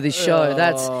not listen to this show.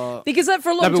 That's because that for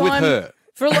a long No, but with time. her.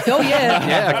 Oh yeah.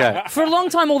 Yeah, okay. For a long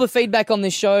time, all the feedback on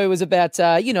this show was about,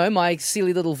 my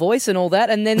silly little voice and all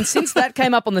that. And then since that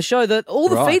came up on the show, that all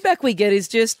the Right. feedback we get is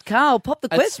just, Carl, pop the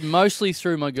it's question. mostly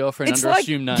through my girlfriend It's under like-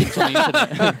 assumed names on the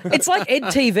internet. It's like Ed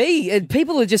TV. and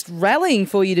People are just rallying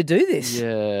for you to do this.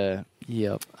 Yeah.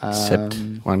 Yep. Except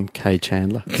 1K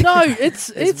Chandler. No, it's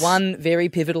There's one very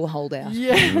pivotal holdout.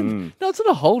 Yeah. No, it's not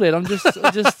a holdout.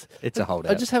 It's a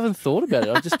holdout. I just haven't thought about it.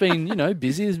 I've just been,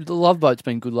 busy. The Love Boat's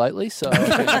been good lately, so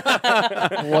I've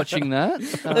been watching that.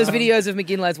 Those videos of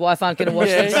McGinlay's wife aren't going to watch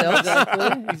themselves.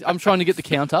 Exactly. I'm trying to get the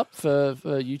count up for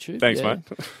YouTube. Thanks, yeah. mate.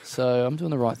 So I'm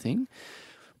doing the right thing.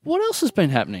 What else has been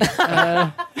happening?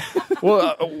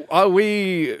 Well,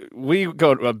 we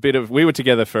got a bit of. We were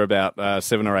together for about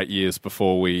 7 or 8 years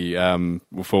before we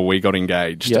got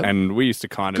engaged, Yep. and we used to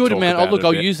kind of Good talk amount. about Look, it a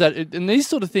I'll bit. use that, and these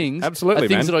sort of things. Absolutely, are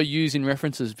things man. that I use in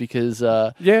references because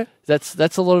Yeah, that's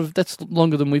that's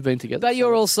longer than we've been together. But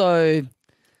you're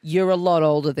a lot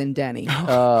older than Danny. Am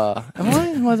I?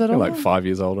 Am I that You're old? like 5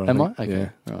 years older. Am I? think. Okay.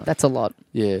 Yeah. Right. That's a lot.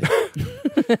 Yeah.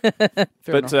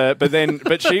 Fair enough.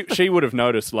 But she would have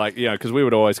noticed, like, because we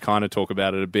would always kind of talk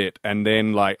about it a bit, and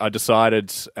then like I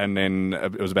decided, and then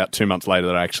it was about 2 months later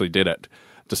that I actually did it.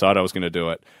 Decided I was going to do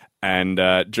it. And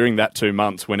during that 2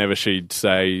 months, whenever she'd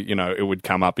say, it would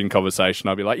come up in conversation,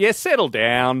 I'd be like, yeah, settle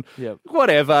down, Yep.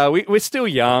 whatever. We're still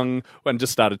young. And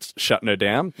just started shutting her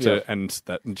down. Yep. And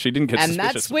she didn't get And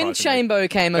suspicious. that's when surprisingly. Chambo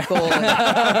came a calling.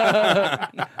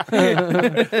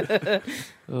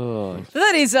 Oh.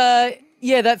 That is,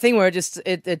 that thing where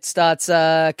it starts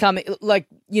coming, like,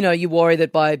 you worry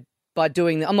that by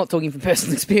doing, I'm not talking from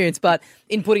personal experience, but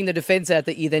in putting the defence out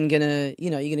that you're then gonna,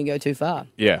 you're gonna go too far.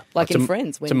 Yeah. Like It's in a-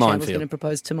 Friends when it's a Chandler's minefield. going to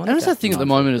propose to Monica. And there's that thing at the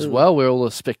moment as well where all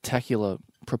the spectacular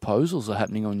proposals are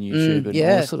happening on YouTube and all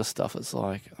yeah. this sort of stuff. It's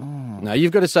like, No,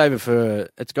 you've got to save it for.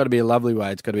 It's got to be a lovely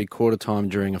way. It's got to be quarter time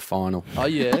during a final oh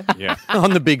yeah. Yeah.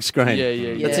 on the big screen.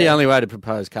 Yeah. That's the only way to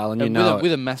propose, Carl, and you And know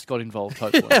with it. a mascot involved,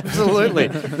 hopefully. Absolutely,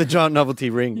 the giant novelty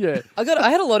ring. Yeah.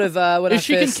 I had a lot of when If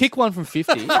she can first, kick one from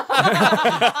 50, then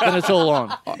it's all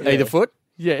on. Either foot.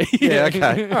 Yeah. Yeah,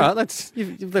 okay. All right,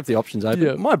 you've left the options open.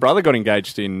 Yeah. My brother got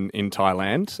engaged in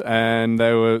Thailand, and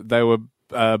they were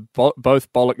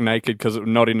both bollock naked because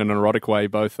not in an erotic way,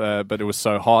 both, but it was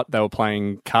so hot they were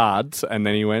playing cards, and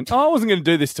then he went, "Oh, I wasn't going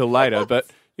to do this till later, but."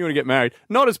 You want to get married?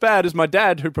 Not as bad as my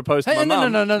dad, who proposed to my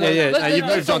mum. No. Yeah. You've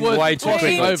moved on way too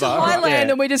quickly. We're in Thailand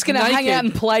and we're just going to hang out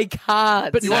and play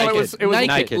cards. But it was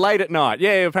naked. late at night.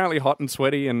 Yeah, apparently hot and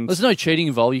sweaty. And There's no cheating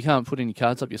involved. You can't put any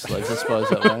cards up your sleeves, I suppose,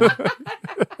 that way.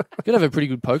 You could have a pretty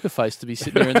good poker face to be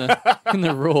sitting there in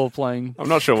the Raw playing. I'm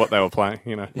not sure what they were playing,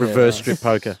 Reverse strip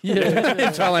poker. Yeah.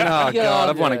 Thailand, oh, God,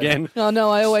 I've won again. Oh, no,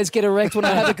 I always get erect when I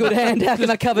have a good hand. How can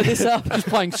I cover this up? Just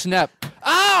playing Snap.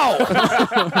 Ow!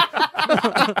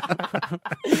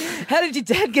 How did your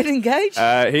dad get engaged?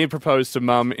 He proposed to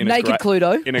mum in Naked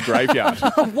Cluedo. in a graveyard.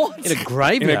 What? In a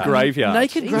graveyard? In a graveyard.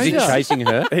 Naked Was he graveyard. chasing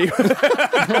her?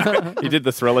 He did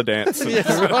the Thriller dance.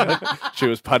 She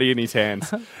was putty in his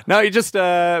hands. No, he just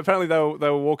apparently they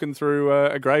were walking through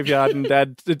a graveyard, and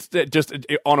Dad just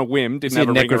on a whim didn't have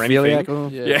a ring or anything. Or?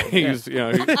 Yeah, he was.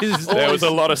 There was a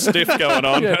lot of stiff going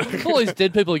on. Yeah. All these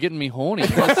dead people are getting me horny.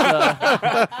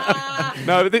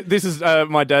 No, this is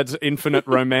my dad's infinite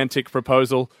romantic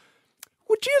proposal.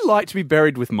 Would you like to be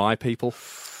buried with my people?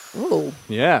 Ooh.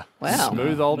 Yeah. Wow.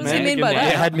 Smooth old What does man. he mean by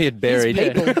that? You had me at buried.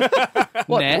 People.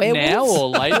 What, now werewolves? or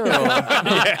later?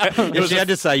 Or... If she had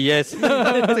to say yes.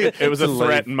 It was a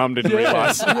threat, and Mum didn't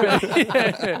realise.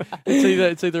 Yeah.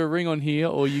 It's either a ring on here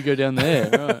or you go down there.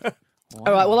 Right. Wow.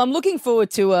 All right. Well, I'm looking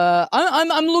forward to.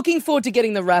 I'm looking forward to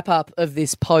getting the wrap up of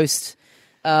this post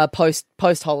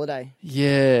holiday.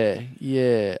 Yeah.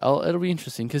 It'll be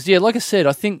interesting because, like I said,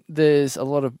 I think there's a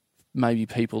lot of maybe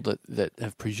people that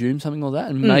have presumed something like that,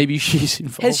 and maybe she's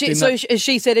involved. Has she? in So that. has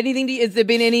she said anything to you? Has there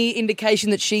been any indication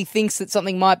that she thinks that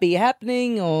something might be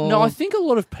happening? Or No, I think a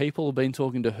lot of people have been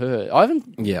talking to her. I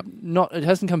haven't. Yeah. It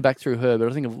hasn't come back through her, but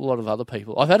I think a lot of other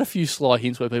people. I've had a few sly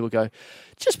hints where people go,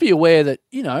 just be aware that,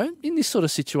 in this sort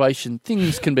of situation,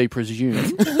 things can be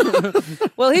presumed.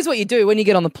 Well, here's what you do when you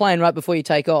get on the plane right before you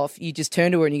take off. You just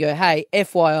turn to her and you go, "Hey,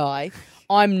 FYI,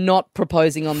 I'm not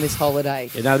proposing on this holiday.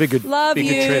 Yeah, no, it'd be good. Love be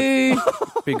a you." good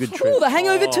trip. Be a good trip. Oh, the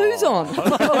Hangover 2's on.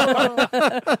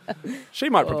 She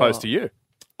might propose to you.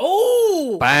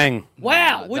 Oh, Bang.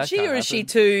 wow. Nah, Would that she, can't or is she happen.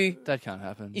 too? That can't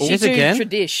happen. Is she Yes, too it can.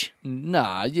 tradish?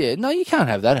 No, you can't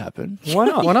have that happen. Why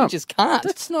not? Why You not? just can't.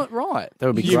 That's not right. That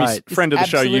would be Yumi, great. friend of the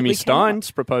show, absolutely Yumi Steins,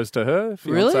 proposed to her.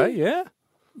 Really? Fiancé, yeah.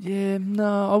 Yeah,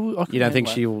 no. I You don't think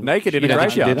she'll... Naked in you a don't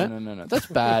think she'll do graveyard. that? No. That's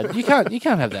bad. You can't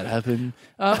have that happen.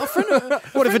 A friend of,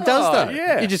 What if it does, though?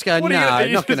 yeah. You just go, What are you gonna no,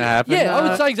 do? not going to happen. yeah, I No.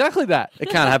 would say exactly that. It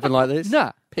can't happen like this.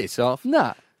 Nah. Piss off.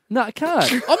 No, it can't.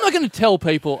 I'm not going to tell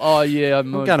people, oh, yeah, I'm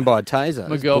going to buy a taser.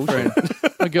 my That's girlfriend.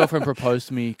 My girlfriend proposed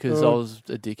to me because I was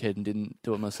a dickhead and didn't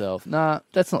do it myself. Nah,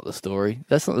 that's not the story.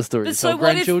 That's not the story. But to so tell what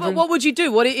if? grandchildren. What would you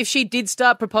do? What if she did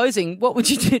start proposing? What would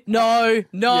you do? No.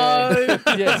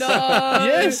 Yes. No.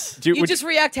 Yes. You just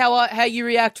react how you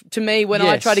react to me when I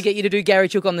Yes. try to get you to do Gary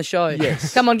Chook on the show.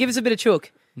 Yes. Come on, give us a bit of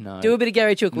Chook. No. Do a bit of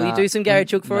Gary Chook. Will you Nah. do some Gary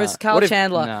Chook for Nah. us? Carl What if-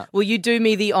 Chandler, Nah. will you do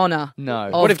me the honour No.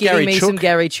 of What if giving Gary me Chook some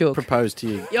Gary Chook? Proposed to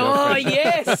you. Oh,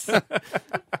 yes.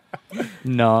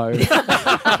 No.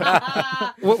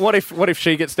 What if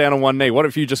she gets down on one knee? What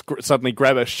if you just suddenly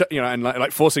grab her, and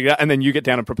like forcing it out, and then you get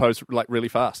down and propose like really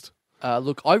fast?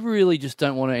 Look, I really just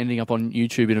don't want her ending up on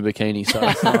YouTube in a bikini, so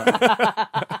it's not,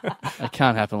 it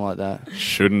can't happen like that.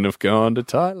 Shouldn't have gone to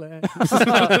Thailand.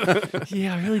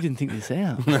 Yeah, I really didn't think this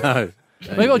out. No.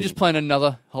 Maybe I'll just plan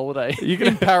another holiday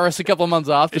in Paris a couple of months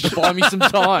after to buy me some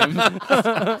time.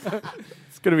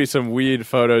 It's going to be some weird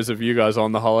photos of you guys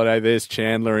on the holiday. There's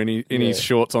Chandler in his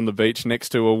shorts on the beach next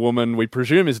to a woman we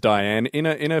presume is Diane in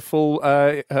a full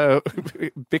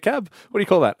bicab. What do you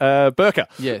call that? Burqa.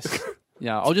 Yes.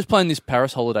 Yeah, I'll just plan this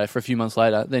Paris holiday for a few months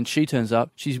later. Then she turns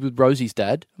up. She's with Rosie's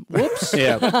dad. Whoops.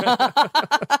 Yeah.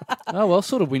 Oh, well,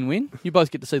 sort of win-win. You both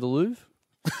get to see the Louvre.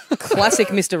 Classic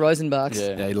Mr. Rozenbachs.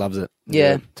 Yeah, he loves it.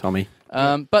 Yeah. Tommy.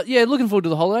 But yeah, looking forward to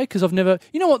the holiday because I've never...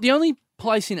 You know what? The only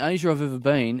place in Asia I've ever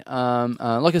been,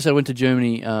 like I said, I went to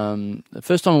Germany. The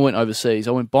first time I went overseas,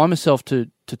 I went by myself to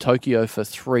Tokyo for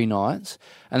 3 nights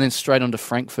and then straight on to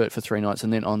Frankfurt for 3 nights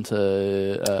and then on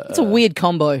to... It's a weird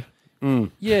combo.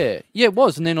 Yeah, it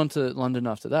was, and then on to London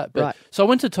after that. But, Right. So I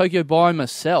went to Tokyo by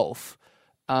myself,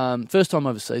 first time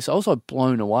overseas, so I was like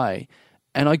blown away.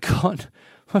 And I got,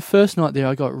 my first night there,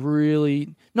 I got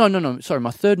really, sorry,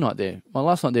 my third night there, my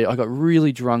last night there, I got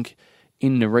really drunk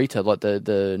in Narita, like the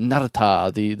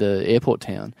Narita, the airport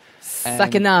town. And-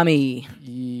 Fakanami.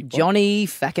 Ye- Johnny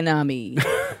Fakanami.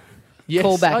 Yes.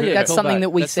 Callback. Oh, yeah, That's callback. something that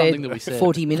we That's said something that we said.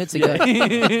 40 minutes ago.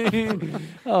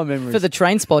 Oh, memories. For the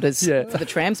train spotters. Yeah. For the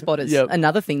tram spotters. Yep.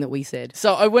 Another thing that we said.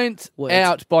 So I went Words.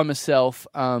 out by myself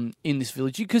in this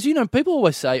village because people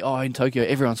always say, "Oh, in Tokyo,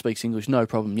 everyone speaks English, no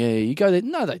problem." Yeah, you go there.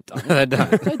 No, they don't. They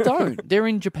don't. They don't. They're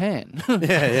in Japan.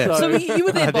 Yeah. So you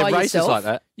were there They're by racist yourself? like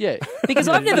that. Yeah, Because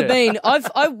I've never been.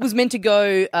 I was meant to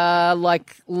go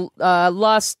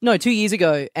 2 years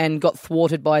ago and got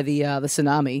thwarted by the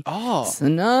tsunami. Oh.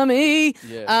 Tsunami.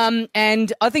 Yeah.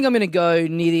 And I think I'm going to go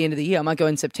near the end of the year. I might go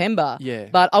in September. Yeah.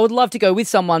 But I would love to go with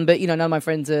someone, but none of my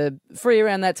friends are free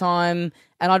around that time,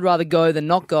 and I'd rather go than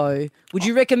not go. Would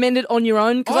you recommend it on your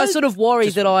own? Because I sort of worry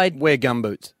that I'd. Wear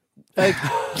gumboots.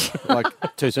 Like,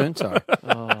 too soon? Sorry.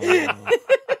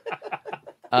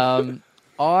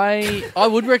 I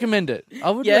would recommend it. I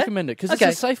would Yeah? recommend it because Okay.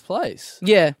 it's a safe place.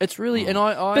 Yeah. It's really and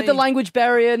I. But the language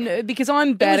barrier, because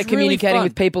I'm bad was at communicating really fun.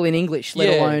 with people in English, let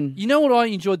alone. You know what I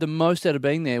enjoyed the most out of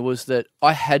being there was that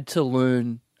I had to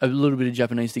learn a little bit of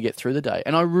Japanese to get through the day.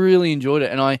 And I really enjoyed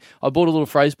it. And I bought a little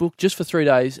phrase book just for 3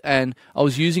 days and I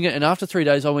was using it. And after 3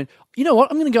 days, I went, you know what?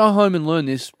 I'm going to go home and learn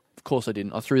this. Of course I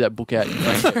didn't. I threw that book out in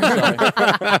Frankfurt.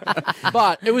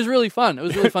 But it was really fun. It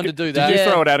was really fun to do that. Did you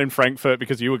Yeah. throw it out in Frankfurt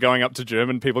because you were going up to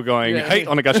German people going, Yeah. "Hey,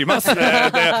 onegaishimasu,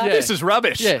 this is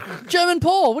rubbish." Yeah. German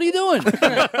Paul, what are you doing?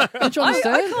 Don't you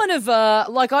understand? I kind of,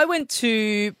 I went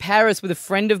to Paris with a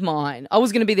friend of mine. I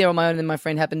was going to be there on my own, and then my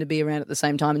friend happened to be around at the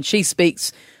same time, and she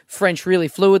speaks French really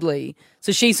fluidly.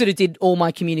 So she sort of did all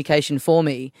my communication for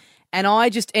me. And I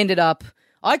just ended up,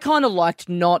 I kind of liked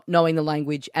not knowing the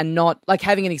language and not, like,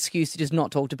 having an excuse to just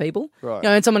not talk to people. Right.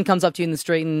 And someone comes up to you in the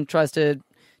street and tries to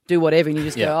do whatever, and you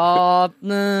just go, oh,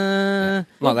 nah.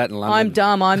 Like that in London. I'm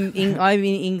dumb. I'm in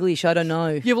English. I don't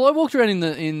know. Yeah, well, I walked around in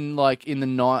the night, in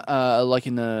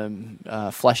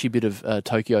the flashy bit of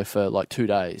Tokyo for like 2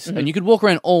 days, and you could walk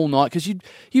around all night because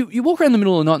you walk around the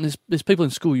middle of the night and there's people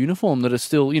in school uniform that are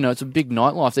still, it's a big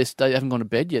nightlife. They haven't gone to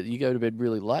bed yet. You go to bed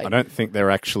really late. I don't think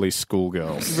they're actually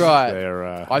schoolgirls. Right.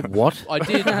 They're, What? I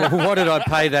did. What did I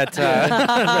pay that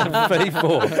fee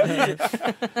for?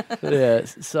 Yeah.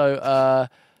 So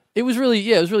it was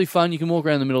really fun. You can walk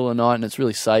around in the middle of the night and it's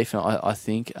really safe. I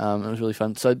think it was really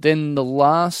fun. So then the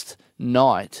last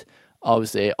night I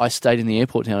was there, I stayed in the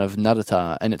airport town of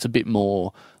Narita, and it's a bit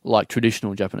more like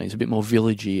traditional Japanese, a bit more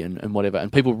villagey and whatever.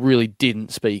 And people really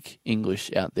didn't speak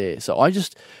English out there. So I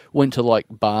just went to like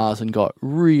bars and got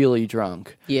really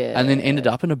drunk. Yeah. And then ended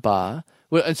up in a bar.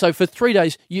 Well, and so for 3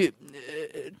 days,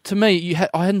 to me,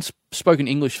 I hadn't spoken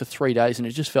English for 3 days, and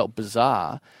it just felt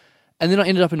bizarre. And then I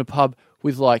ended up in a pub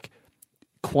with like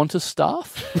Qantas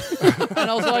staff, and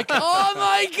I was like, "Oh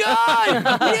my god,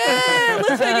 yeah,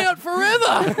 let's hang out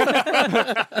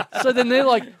forever." So then they're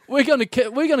like, "We're going to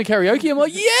karaoke." I'm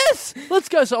like, "Yes, let's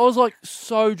go." So I was like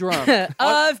so drunk.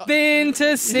 I've been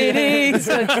to cities.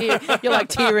 You're like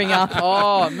tearing up.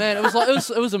 Oh man, it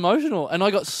was emotional, and I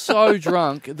got so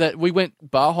drunk that we went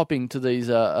bar hopping to these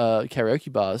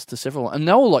karaoke bars to several, and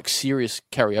they were like serious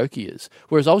karaokeers,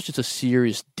 whereas I was just a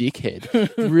serious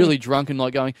dickhead, really drunk and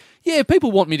like going, "Yeah,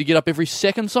 people want me to get up every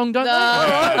second song, don't they? All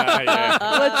right,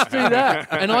 let's do that."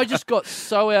 And I just got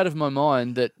so out of my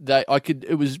mind that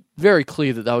it was very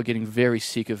clear that they were getting very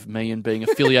sick of me and being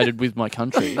affiliated with my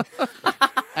country.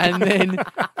 And then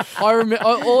all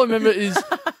I remember is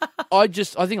I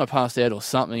think I passed out or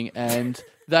something, and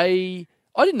I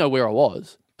didn't know where I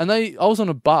was. And I was on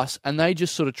a bus, and they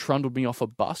just sort of trundled me off a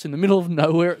bus in the middle of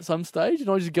nowhere at some stage, and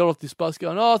I just got off this bus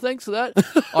going, "Oh, thanks for that."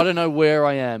 I don't know where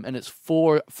I am, and it's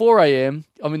 4 a.m.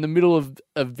 I'm in the middle of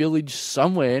a village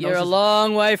somewhere. And You're a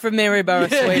long way from Maryborough,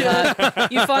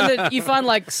 sweetheart. You find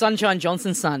like Sunshine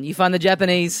Johnson's son. You find the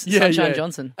Japanese Sunshine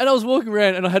Johnson. And I was walking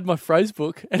around, and I had my phrase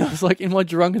book, and I was like, in my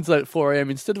drunken state at 4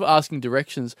 a.m., instead of asking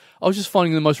directions, I was just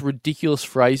finding the most ridiculous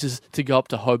phrases to go up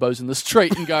to hobos in the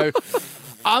street and go,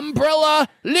 "Umbrella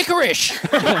licorice."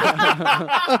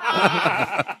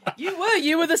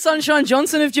 You were the Sunshine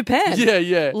Johnson of Japan.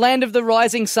 Yeah. Land of the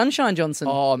rising Sunshine Johnson.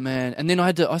 Oh man! And then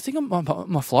I think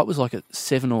my flight was like at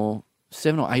 7 or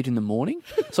 8 in the morning,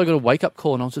 so I got a wake up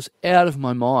call, and I was just out of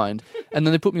my mind. And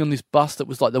then they put me on this bus that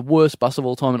was like the worst bus of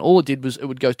all time, and all it did was it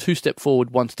would go 2 steps forward,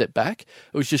 1 step back.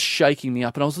 It was just shaking me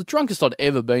up, and I was the drunkest I'd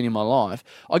ever been in my life.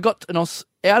 I was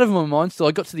out of my mind still.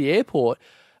 I got to the airport,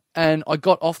 and I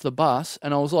got off the bus,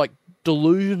 and I was like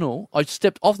delusional. I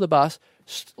stepped off the bus,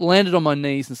 landed on my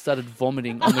knees, and started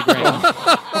vomiting on the ground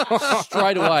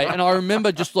straight away. And I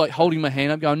remember just like holding my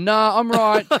hand up, going, "Nah, I'm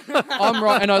right.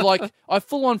 And I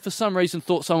full on for some reason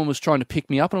thought someone was trying to pick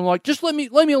me up, and I'm like, "Just let me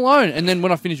alone." And then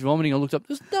when I finished vomiting, I looked up.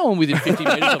 There's no one within 50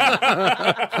 meters of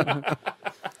me.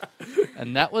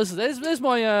 And that was there's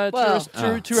my Well, tourist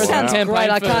sounds campaign. great.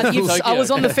 I for can't. Tokyo. I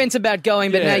was on the fence about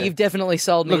going, but Yeah. now you've definitely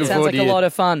sold me. Looking It sounds forward like to a your- lot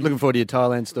of fun. Looking forward to your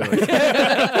Thailand story.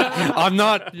 I'm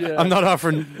not. I'm not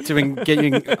offering to get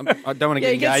you. I don't want to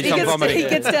get engaged. I'm vomiting. he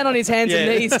gets down on his hands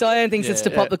and Yeah. knees. Diane thinks it's to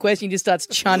pop the question. He just starts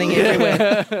chunning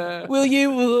everywhere. Will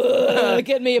you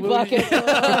get me a bucket?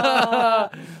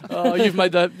 Oh, you've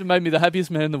made me the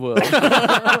happiest man in the world.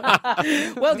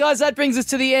 Well, guys, that brings us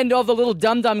to the end of the Little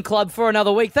Dum Dum Club for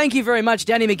another week. Thank you very much,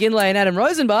 Danny McGinlay and Adam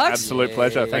Rozenbachs. Absolute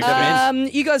pleasure. Thanks for having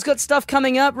me. You guys got stuff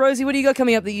coming up. Rosie, what do you got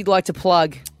coming up that you'd like to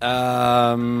plug?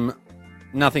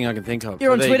 Nothing I can think of.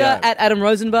 You're on Well, there you Twitter go. at Adam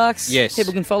Rozenbachs. Yes.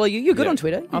 People can follow you. You're good Yeah. on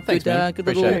Twitter. Oh, thanks, good, man. good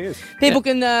Appreciate little. it. People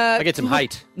can. I get some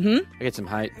hate. I get some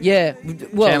hate. Yeah.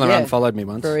 Well, Chandler yeah. unfollowed me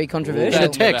once. Very controversial. In a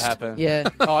That'll never text. happen. Yeah.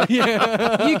 Oh,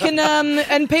 yeah. You can,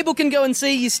 and people can go and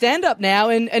see you stand up now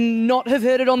and not have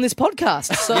heard it on this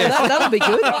podcast. So that'll be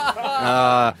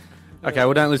good. Okay,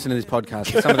 well, don't listen to this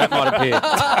podcast. Some of that might appear.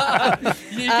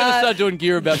 You're going to start doing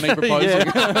gear about me proposing.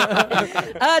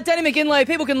 Danny McGinlay,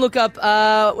 people can look up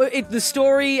the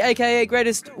story, aka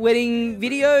greatest wedding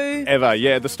video. Ever,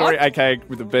 yeah. The story, aka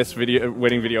with the best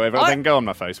wedding video ever. Then go on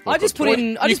my Facebook. I just put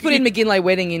in McGinlay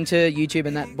wedding into YouTube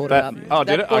and that brought it up. Oh,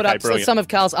 did That it? brought Okay, up brilliant. some of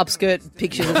Carl's upskirt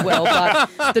pictures as well,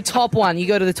 but the top one, you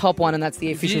go to the top one and that's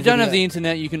the If official you don't video. have the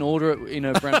internet, you can order it in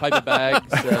a brown paper bag.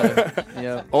 So,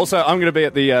 yeah. Also, I'm going to be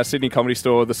at the Sydney Comedy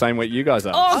Store the same week you guys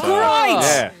are. Oh, So, great!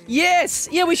 Yeah. Yes,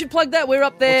 yeah, we should plug that. We're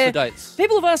up there. What's the dates?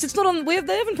 People have asked. It's not on. They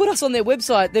haven't put us on their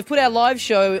website. They've put our live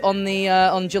show on the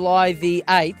on July the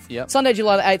 8th. Yep. Sunday,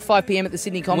 July the 8th, 5 p.m. at the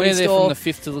Sydney Comedy We're there Store. from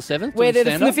the 5th to the 7th. We're there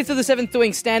doing from the stand-up. 5th to the 7th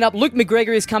doing stand up. Luke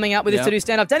McGregor is coming up with us Yep. to do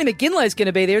stand up. Danny McGinlay is going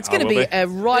to be there. It's going to will be be. a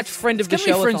right friend of the It's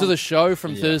going to show. be friends of the show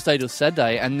from Thursday to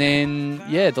Saturday, and then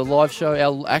the live show,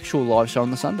 our actual live show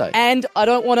on the Sunday. And I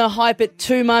don't want to hype it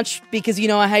too much because,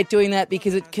 I hate doing that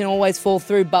because it can always fall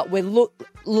through. But we're look,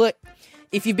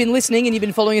 if you've been listening and you've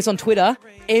been following us on Twitter,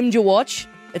 Watch,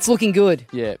 it's looking good.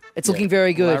 Yeah, It's looking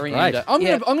very good. Larry Right. Ender. I'm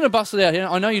Yeah. gonna bust it out here.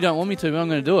 I know you don't want me to, but I'm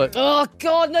gonna do it. Oh,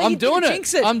 God, no, I'm you doing didn't it.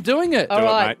 jinx it. I'm doing it. All Do it,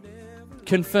 right. mate.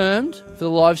 Confirmed for the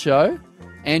live show.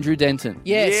 Andrew Denton.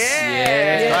 Yes.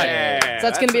 Yeah. So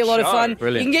that's going to be a lot of fun.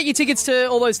 Brilliant. You can get your tickets to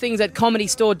all those things at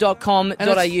comedystore.com.au. And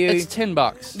it's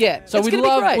 $10. Yeah, So it's gonna be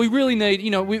great. we really need,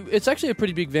 it's actually a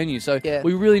pretty big venue. So Yeah.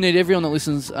 we really need everyone that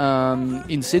listens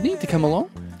in Sydney to come along.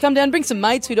 Come down, bring some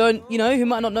mates who don't, who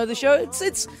might not know the show.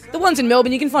 It's the ones in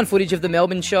Melbourne. You can find footage of the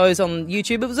Melbourne shows on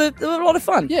YouTube. It was a lot of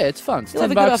fun. Yeah, it's fun. It's You'll have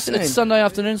 $10. a good afternoon. It's Sunday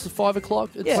afternoon. It's 5 o'clock.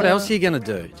 It's, Yeah. What else are you going to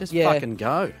do? Just Yeah. fucking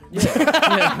go.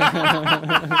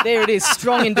 There it is.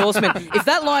 Strong endorsement. If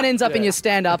that line ends up in your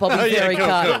stand-up, I'll be very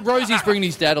cut. Rosie's bringing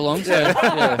his dad along. So,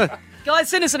 yeah. Guys,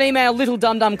 send us an email,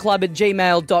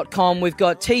 littledumdumclub@gmail.com. We've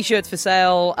got T-shirts for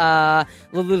sale,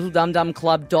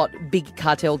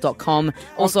 littledumdumclub.bigcartel.com.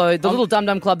 Also, the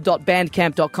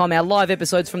littledumdumclub.bandcamp.com. Our live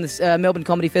episodes from the Melbourne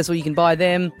Comedy Festival, you can buy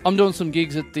them. I'm doing some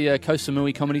gigs at the Koh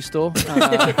Samui Comedy Store.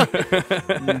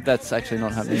 That's actually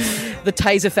not happening. The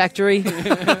Taser Factory.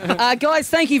 Guys,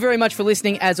 thank you very much for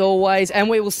listening, as always, and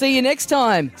we will see you next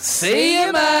time. See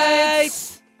you, mates!